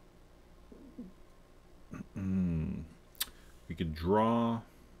 we could draw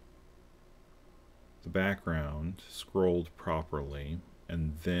the background scrolled properly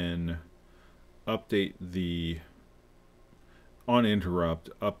and then update the... on interrupt,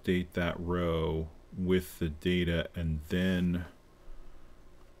 update that row with the data and then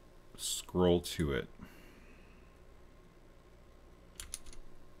scroll to it.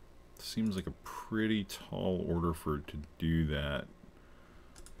 Seems like a pretty tall order for it to do that.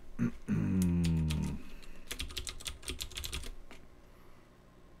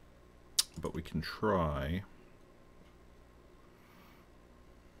 But we can try.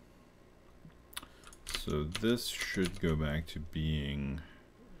 So this should go back to being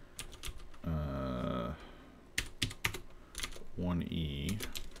 1E.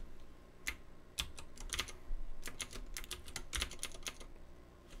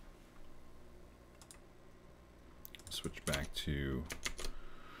 Switch back to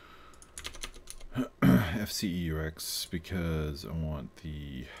FCEUX because I want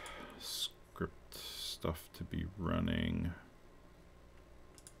the script stuff to be running.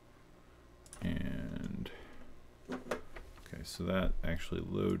 And okay, so that actually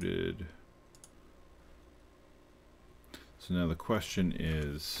loaded. So now the question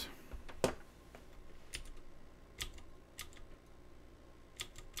is,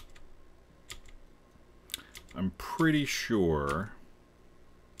 I'm pretty sure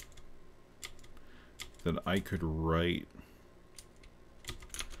that I could write,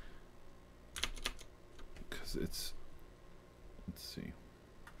 because it's, let's see.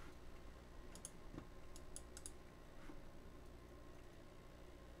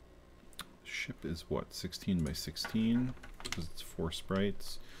 Ship is what, 16 by 16 because it's 4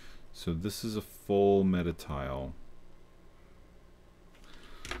 sprites. So this is a full meta tile.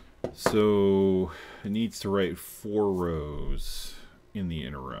 So it needs to write 4 rows in the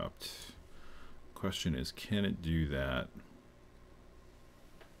interrupt. Question is, can it do that?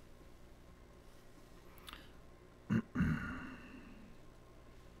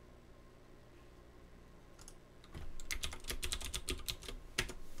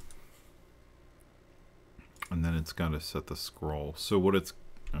 it's got to set the scroll. So what it's,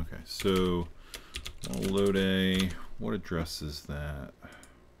 okay, so load A, what address is that?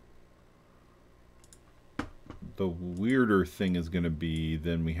 The weirder thing is going to be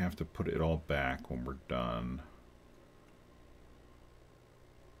then we have to put it all back when we're done.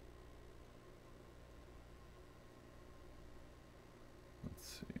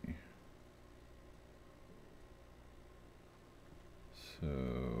 Let's see.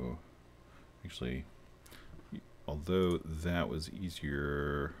 So, actually, although that was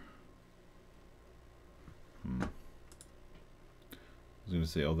easier, I was going to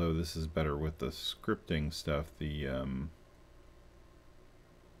say, although this is better with the scripting stuff, the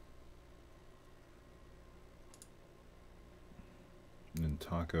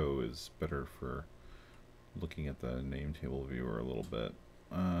Nintendo is better for looking at the name table viewer a little bit.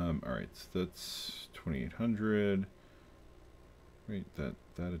 Alright, so that's 2800. Wait, that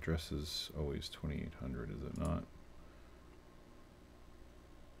address is always 2800, is it not?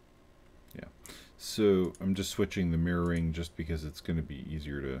 Yeah. So I'm just switching the mirroring just because it's going to be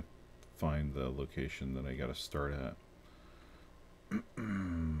easier to find the location that I got to start at.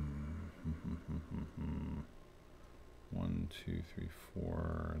 1, 2, 3,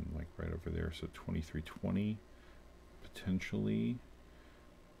 4, and like right over there. So 2320 potentially.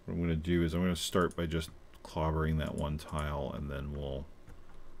 What I'm going to do is I'm going to start by just clobbering that one tile, and then we'll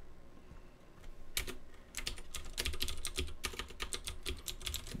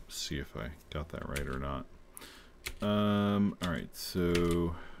see if I got that right or not. Alright,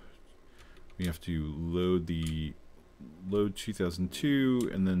 so we have to load 2002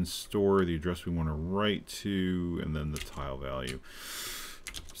 and then store the address we want to write to and then the tile value.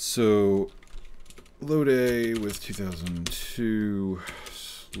 So load A with 2002,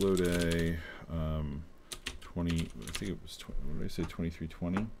 load A 20, I think it was 20, what did I say,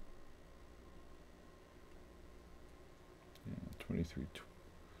 2320? Yeah,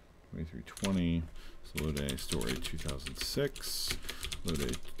 2320. So load A, store A 2006, load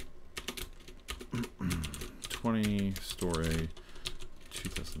A 20, store A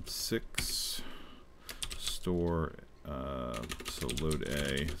 2006, store, so load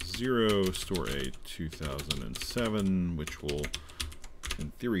A 0, store A 2007, which will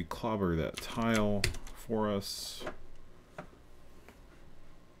in theory clobber that tile for us.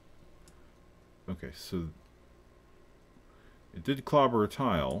 Okay, so it did clobber a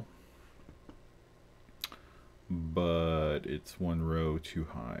tile, but it's one row too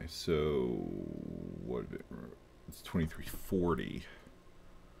high. So what? It's 2340.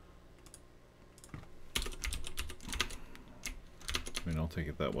 I mean, I'll take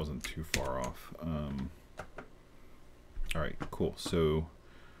it that wasn't too far off. All right, cool. So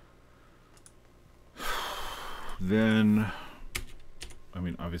then, I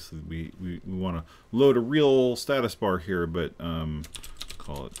mean, obviously we want to load a real status bar here, but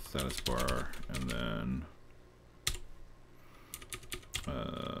call it status bar, and then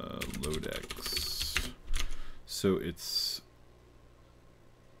load X. So it's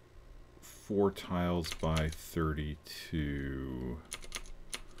 4 tiles by 32.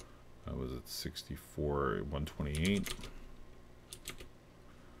 Was it 64, 128?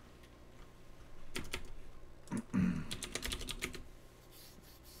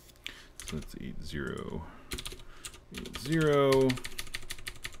 So that's 80, 80.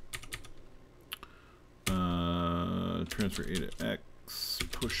 Transfer A to X,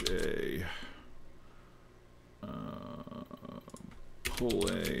 push A, pull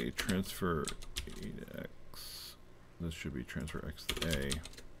A, transfer A to X. This should be transfer X to A.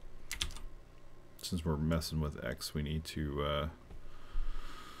 Since we're messing with X, we need to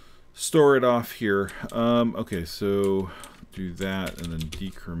store it off here. Okay, so do that and then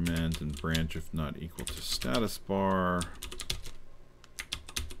decrement and branch if not equal to status bar.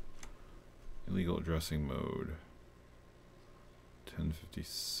 Illegal addressing mode.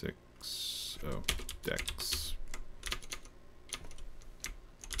 1056. Oh, dex.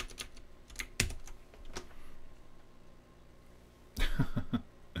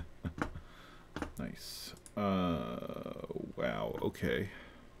 Nice. Wow, okay.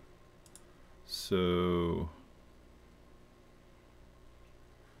 So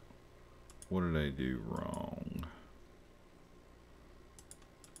what did I do wrong?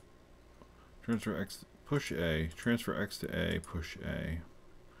 Transfer X, push A, transfer X to A, push A,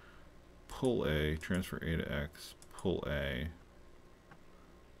 pull A, transfer A to X, pull A.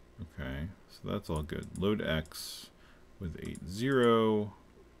 Okay, so that's all good. Load X with 80,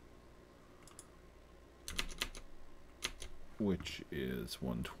 which is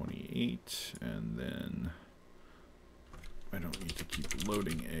 128, and then I don't need to keep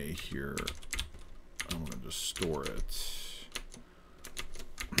loading A here. I'm going to just store it.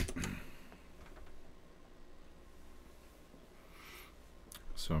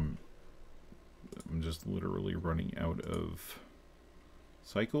 So I'm just literally running out of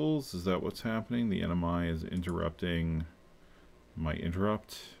cycles. Is that what's happening? The NMI is interrupting my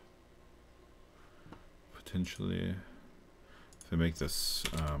interrupt. Potentially, if I make this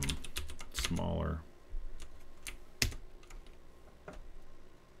smaller.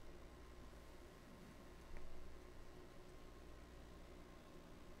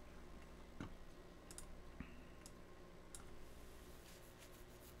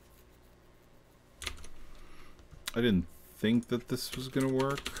 I didn't think that this was going to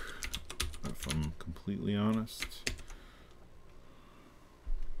work, if I'm completely honest.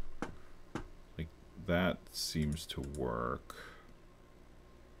 Like, that seems to work.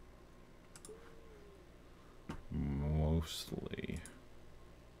 Mostly.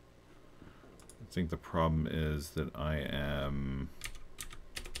 I think the problem is that I am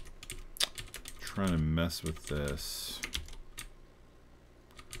trying to mess with this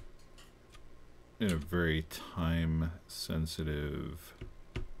in a very time-sensitive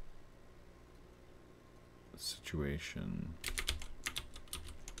situation.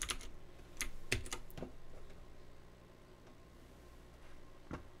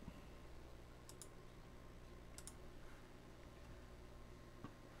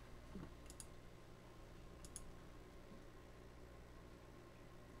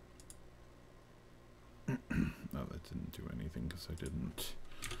 No, that didn't do anything because I didn't.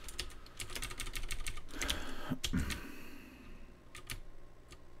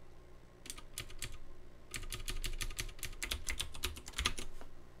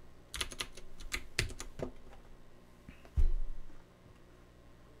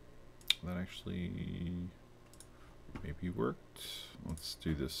 That actually maybe worked. Let's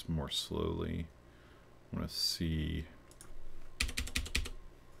do this more slowly. I want to see.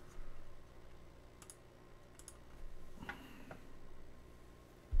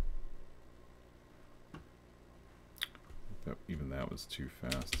 Even that was too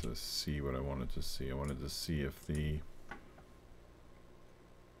fast to see what I wanted to see. I wanted to see if the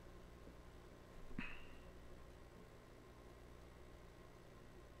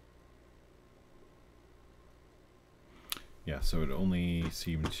so it only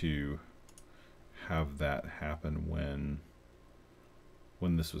seemed to have that happen when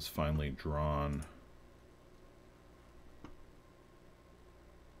this was finally drawn.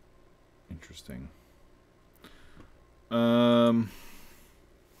 Interesting.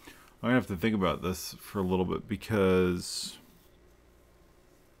 I have to think about this for a little bit because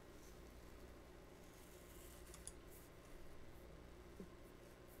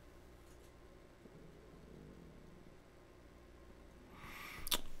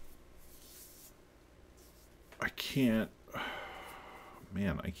I can't,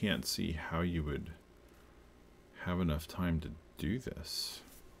 man, I can't see how you would have enough time to do this.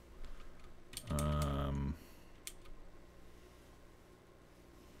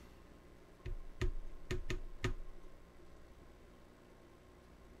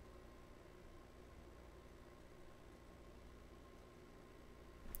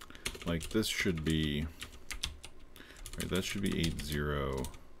 Like this should be, right, that should be 8-0.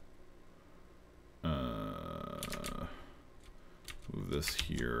 Move this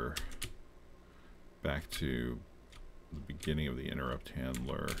here back to the beginning of the interrupt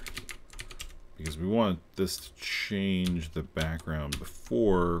handler because we want this to change the background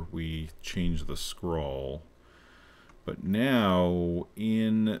before we change the scroll. But now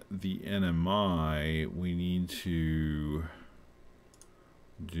in the NMI we need to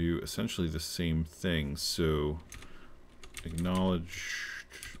do essentially the same thing. So acknowledge,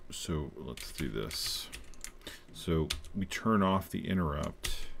 so let's do this. So we turn off the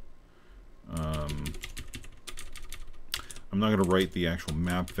interrupt. I'm not going to write the actual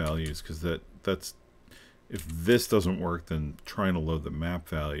map values because that's if this doesn't work, then trying to load the map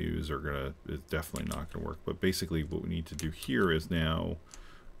values is definitely not going to work. But basically what we need to do here is now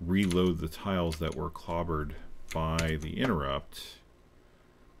reload the tiles that were clobbered by the interrupt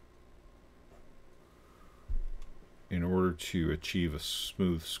in order to achieve a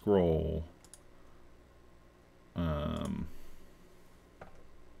smooth scroll.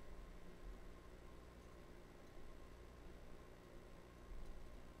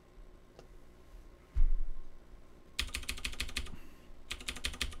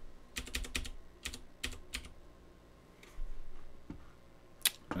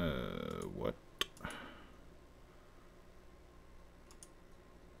 What?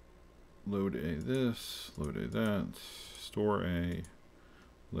 Load A this, load A that, store A,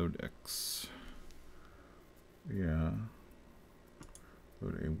 load X. Yeah.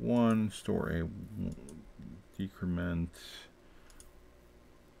 Load A1, store A, decrement.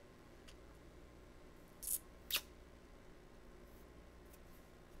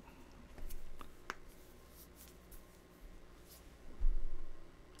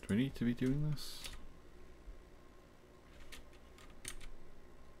 Do I need to be doing this?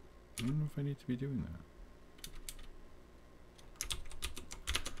 I don't know if I need to be doing that.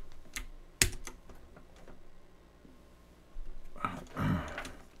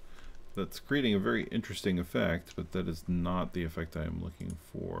 That's creating a very interesting effect, but that is not the effect I am looking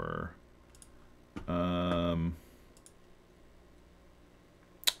for.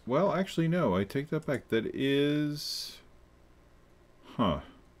 Well, actually, no. I take that back. That is... Huh.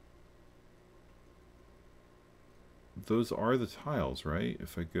 Those are the tiles, right?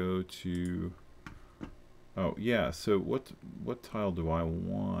 If I go to... Oh, yeah. So what tile do I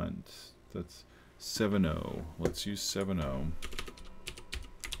want? That's 7.0. Let's use 7.0.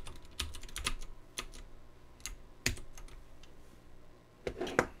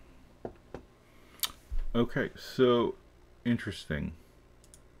 Okay, so interesting.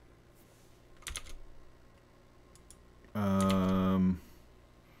 I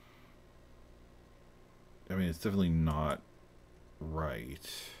mean, it's definitely not right,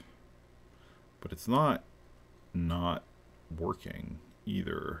 but it's not working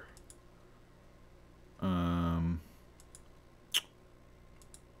either.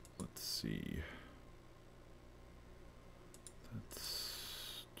 Let's see.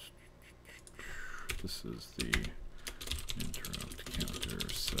 This is the interrupt counter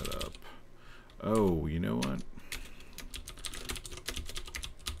setup. Oh, you know what?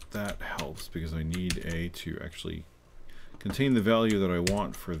 That helps because I need A to actually contain the value that I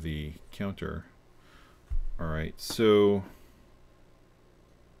want for the counter. Alright, so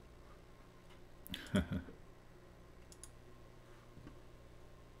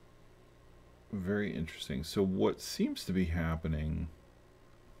very interesting. So what seems to be happening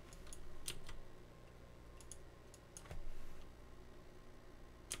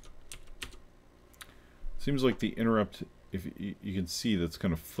seems like the interrupt, if you can see that's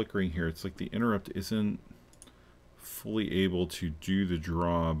kind of flickering here, it's like the interrupt isn't fully able to do the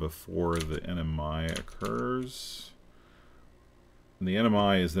draw before the NMI occurs. And the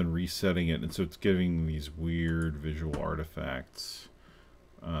NMI is then resetting it, and so it's giving these weird visual artifacts,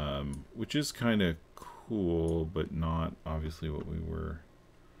 which is kind of cool, but not obviously what we were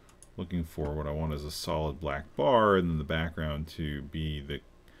looking for. What I want is a solid black bar, and then the background to be the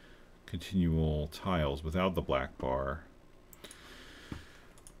continual tiles without the black bar.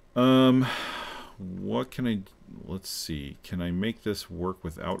 What can I... Let's see. Can I make this work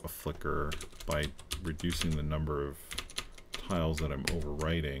without a flicker by reducing the number of tiles that I'm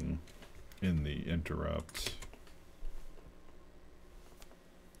overwriting in the interrupt?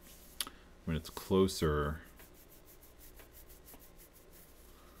 When it's closer...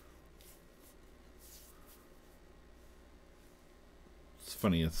 It's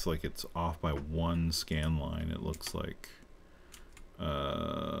funny, it's like it's off by one scan line, it looks like.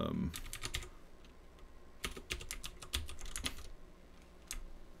 That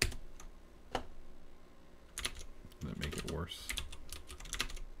make it worse.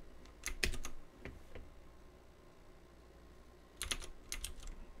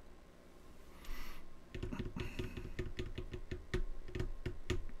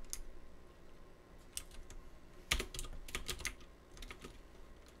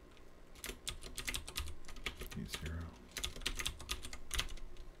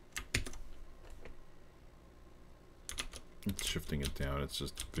 It's shifting it down. It's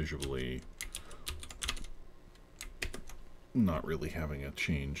just visually not really having a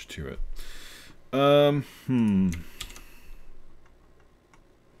change to it. I'm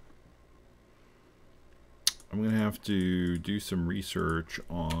gonna have to do some research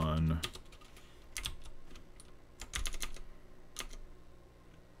on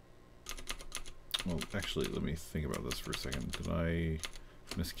well, actually, let me think about this for a second. Did I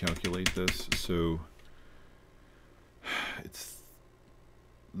miscalculate this? So it's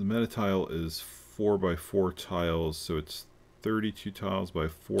the meta tile is 4 by 4 tiles, so it's 32 tiles by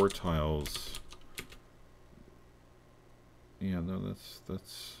 4 tiles. Yeah, no,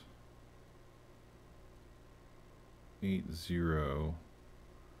 that's 80.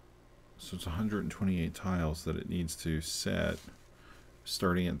 So it's 128 tiles that it needs to set,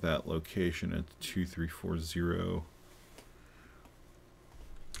 starting at that location at 2340.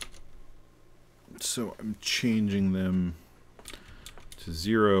 So I'm changing them to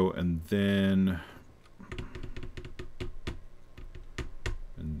 0, and then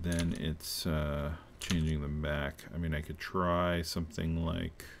it's changing them back. I mean, I could try something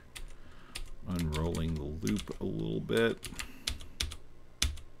like unrolling the loop a little bit.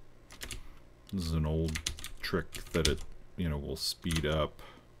 This is an old trick that it, you know, will speed up.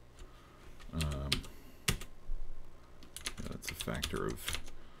 Yeah, that's a factor of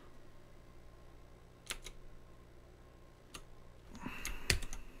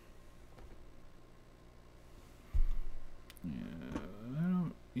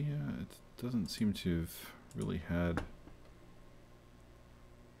yeah, it doesn't seem to have really had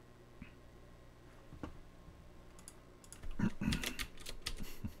I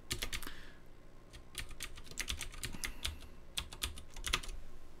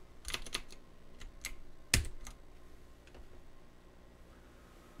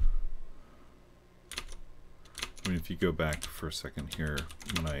mean, if you go back for a second here,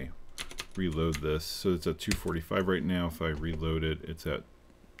 when I reload this, so it's at 245 right now. If I reload it, it's at,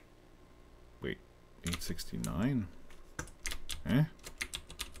 wait, 869? Eh?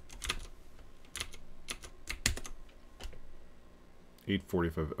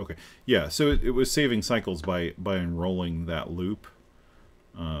 $845. Okay, yeah. So it was saving cycles by enrolling that loop.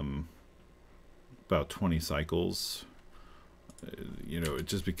 About 20 cycles. You know, it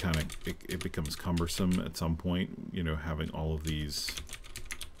just it becomes cumbersome at some point. You know, having all of these.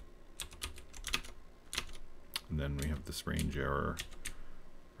 And then we have this range error,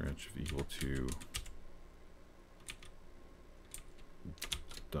 branch of equal to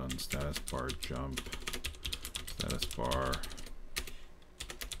done status bar jump, status bar.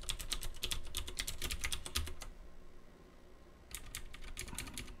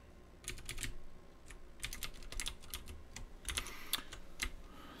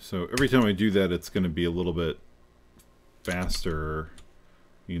 So every time I do that, it's going to be a little bit faster.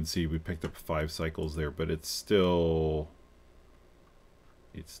 You can see we picked up 5 cycles there, but it's still,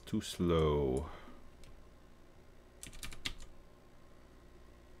 it's too slow.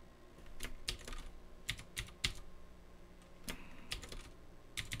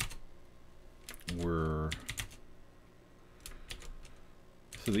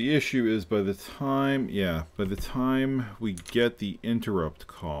 So the issue is by the time we get the interrupt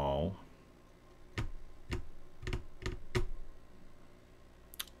call,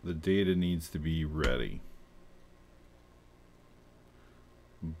 the data needs to be ready.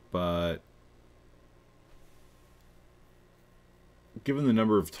 But given the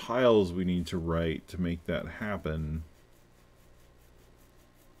number of tiles we need to write to make that happen,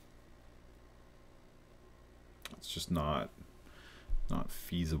 it's just not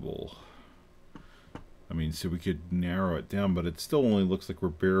feasible. I mean, so we could narrow it down, but it still only looks like we're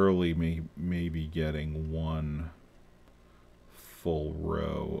barely maybe getting one full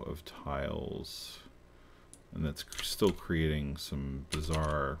row of tiles, and that's still creating some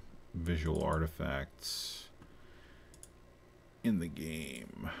bizarre visual artifacts in the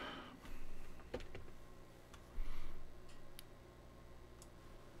game.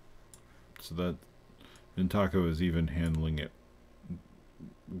 So that Nintendo is even handling it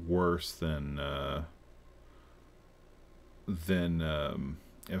worse than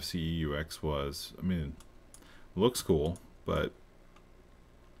FCEUX was. I mean, it looks cool, but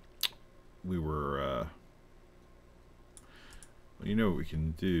we were you know what we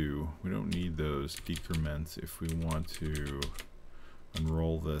can do? We don't need those decrements if we want to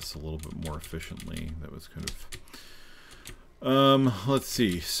unroll this a little bit more efficiently. That was kind of let's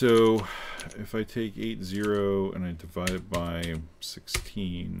see. So if I take 80 and I divide it by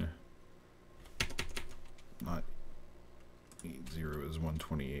 16, not 80 is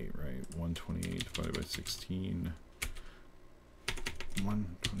 128, right? 128 divided by 16.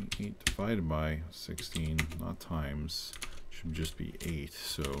 128 divided by 16, not times, should just be 8.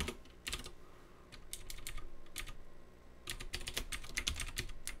 So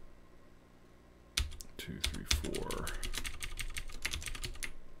 2, 3, 4,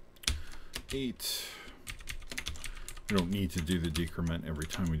 8. We don't need to do the decrement every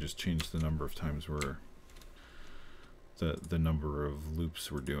time. We just change the number of times we're the number of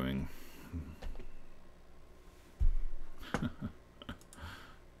loops we're doing.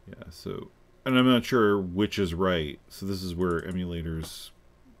 Yeah, so, and I'm not sure which is right. So this is where emulators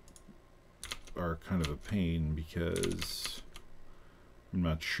are kind of a pain, because I'm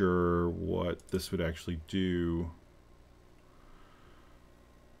not sure what this would actually do.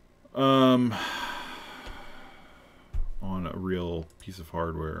 On a real piece of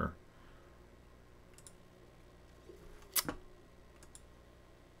hardware.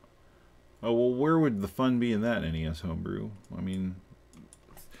 Oh, well, where would the fun be in that NES homebrew? I mean,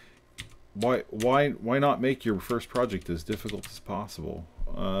 why not make your first project as difficult as possible?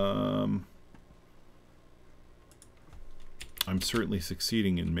 I'm certainly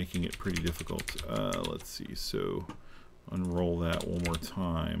succeeding in making it pretty difficult. Let's see, so unroll that one more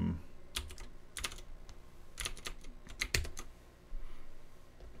time.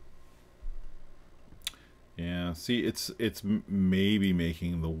 Yeah, see, it's maybe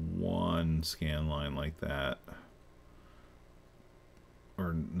making the one scan line like that.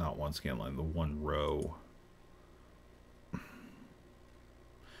 Or not one scan line, the one row.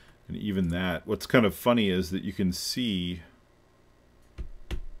 And even that, what's kind of funny is that you can see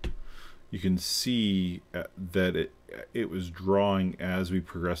that it was drawing as we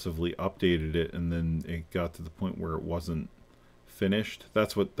progressively updated it, and then it got to the point where it wasn't finished.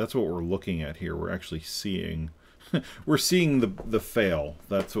 That's what we're looking at here. We're actually seeing we're seeing the fail.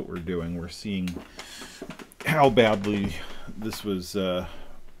 That's what we're doing. We're seeing how badly this was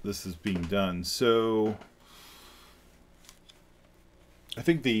this is being done. So I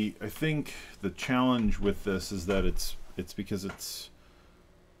think the challenge with this is that it's because it's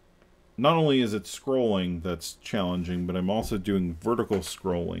not only is it scrolling that's challenging, but I'm also doing vertical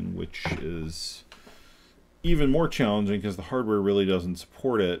scrolling, which is even more challenging because the hardware really doesn't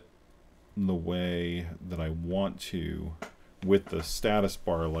support it in the way that I want to with the status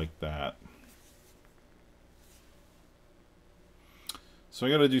bar like that. So I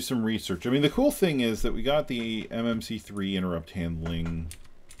got to do some research. I mean, the cool thing is that we got the MMC3 interrupt handling,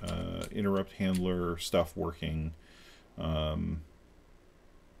 interrupt handler stuff working.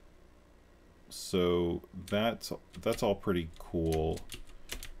 So that's all pretty cool.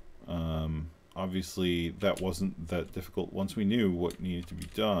 Obviously, that wasn't that difficult once we knew what needed to be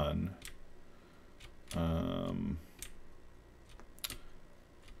done. You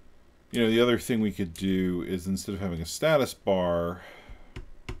know, the other thing we could do is instead of having a status bar,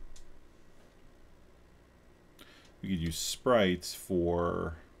 we could use sprites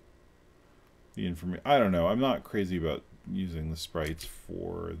for the information. I don't know. I'm not crazy about using the sprites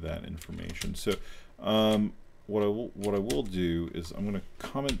for that information. So what I will do is I'm going to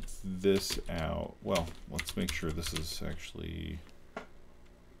comment this out. Well, let's make sure this is actually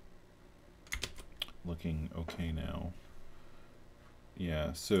looking okay now.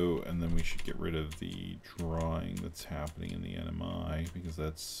 Yeah, so, and then we should get rid of the drawing that's happening in the NMI, because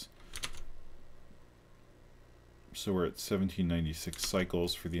that's, so we're at 1796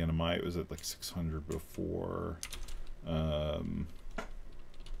 cycles for the NMI. It was at like 600 before. What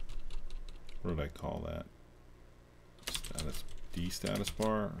did I call that? Status D status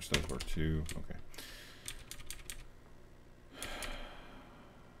bar or status bar 2? Okay.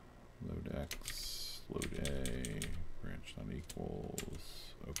 Load X, load A, branch not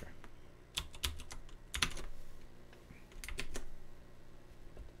equals. Okay.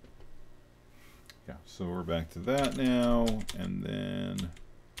 Yeah, so we're back to that now, and then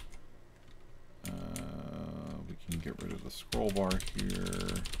we can get rid of the scroll bar here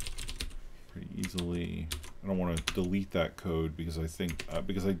pretty easily. I don't want to delete that code because I think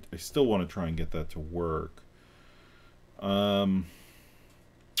because I still want to try and get that to work.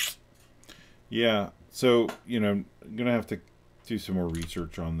 Yeah, so you know, I'm gonna have to do some more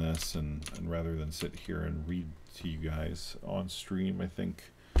research on this, and rather than sit here and read to you guys on stream, I think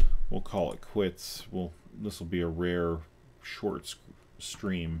we'll call it quits. This will be a rare short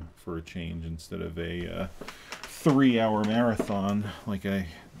stream for a change instead of a 3-hour marathon like I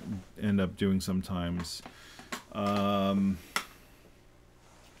end up doing sometimes. But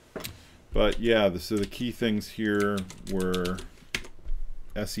yeah, so the key things here were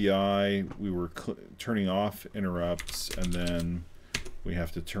SEI. We were turning off interrupts, and then we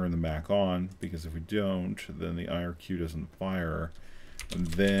have to turn them back on, because if we don't, then the IRQ doesn't fire. And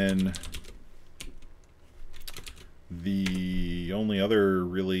then the only other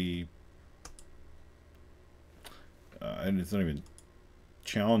really, and it's not even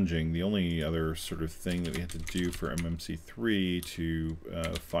challenging, the only other sort of thing that we had to do for MMC3 to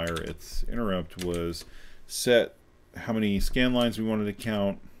fire its interrupt was set how many scan lines we wanted to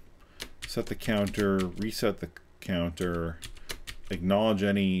count, set the counter, reset the counter, acknowledge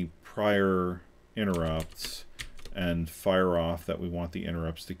any prior interrupts, and fire off that we want the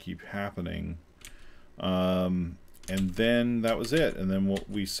interrupts to keep happening. And then that was it. And then what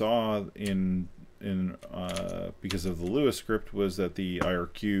we saw in because of the Lua script was that the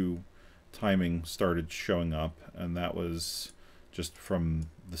IRQ timing started showing up, and that was just from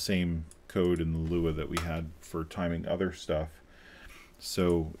the same code in the Lua that we had for timing other stuff.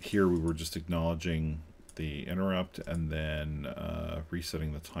 So here we were just acknowledging the interrupt and then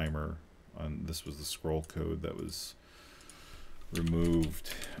resetting the timer. This was the scroll code that was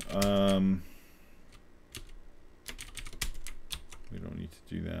removed. We don't need to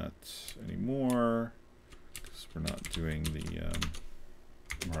do that anymore, because we're not doing the,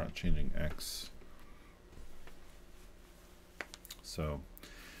 we're not changing X. So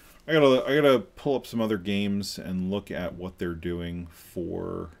I gotta pull up some other games and look at what they're doing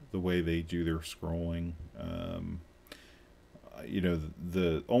for the way they do their scrolling. You know,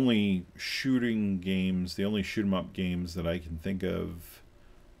 the only shooting games, the only shoot 'em up games that I can think of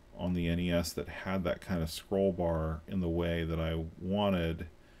on the NES that had that kind of scroll bar in the way that I wanted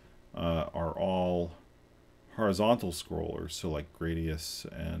are all horizontal scrollers. So like Gradius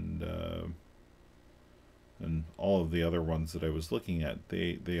and all of the other ones that I was looking at,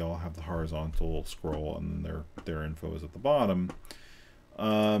 they all have the horizontal scroll, and their info is at the bottom.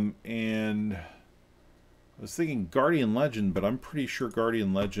 And I was thinking Guardian Legend, but I'm pretty sure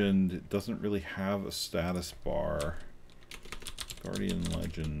Guardian Legend doesn't really have a status bar. Guardian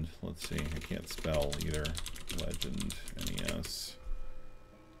Legend, let's see, I can't spell either. Legend, NES.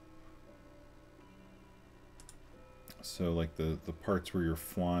 So like the parts where you're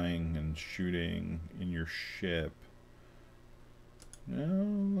flying and shooting in your ship.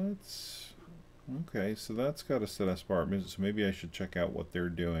 No, that's okay. So that's got a status bar. So maybe I should check out what they're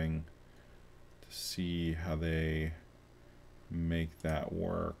doing to see how they make that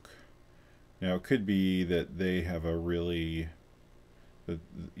work. Now it could be that they have a really,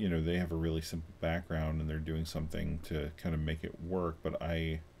 you know, they have a really simple background and they're doing something to kind of make it work. But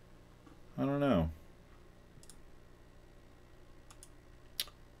I don't know.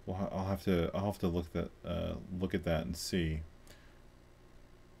 Well, I'll have to look at that and see.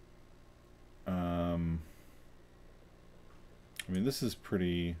 I mean, this is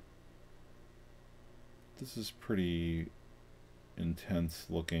pretty intense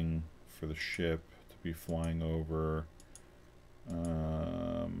looking for the ship to be flying over.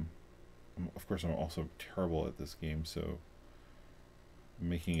 Of course, I'm also terrible at this game, so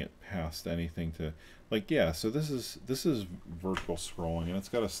making it past anything to, like, yeah, so this is vertical scrolling, and it's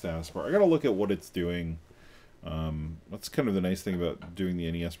got a status bar. I gotta look at what it's doing. That's kind of the nice thing about doing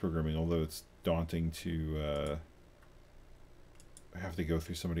the NES programming, although it's daunting to have to go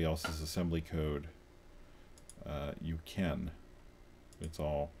through somebody else's assembly code. You can. It's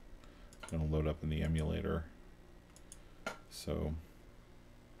all gonna load up in the emulator. So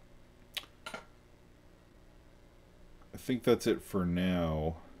I think that's it for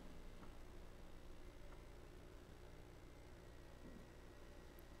now.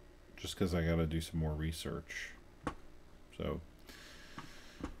 Just because I got to do some more research. So,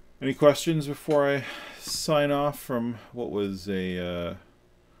 any questions before I sign off from what was a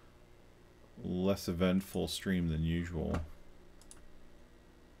less eventful stream than usual?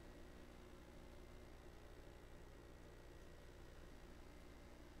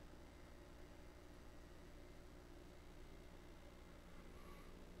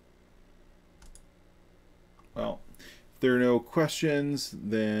 Well, if there are no questions,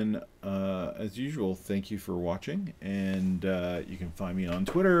 then as usual, thank you for watching, and you can find me on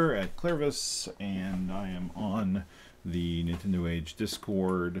Twitter at Clervis, and I am on the Nintendo Age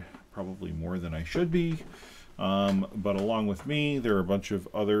Discord, probably more than I should be, but along with me, there are a bunch of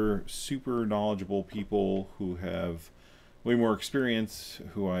other super knowledgeable people who have way more experience,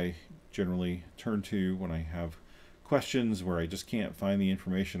 who I generally turn to when I have questions where I just can't find the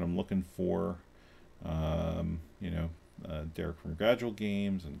information I'm looking for. You know, Derek from Gradual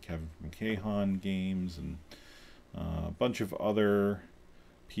Games and Kevin from Kahan Games, and a bunch of other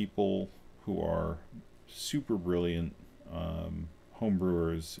people who are super brilliant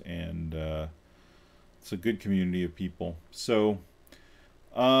homebrewers, and it's a good community of people. So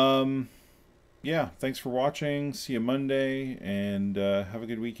yeah, thanks for watching. See you Monday, and have a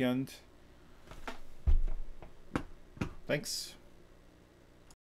good weekend. Thanks.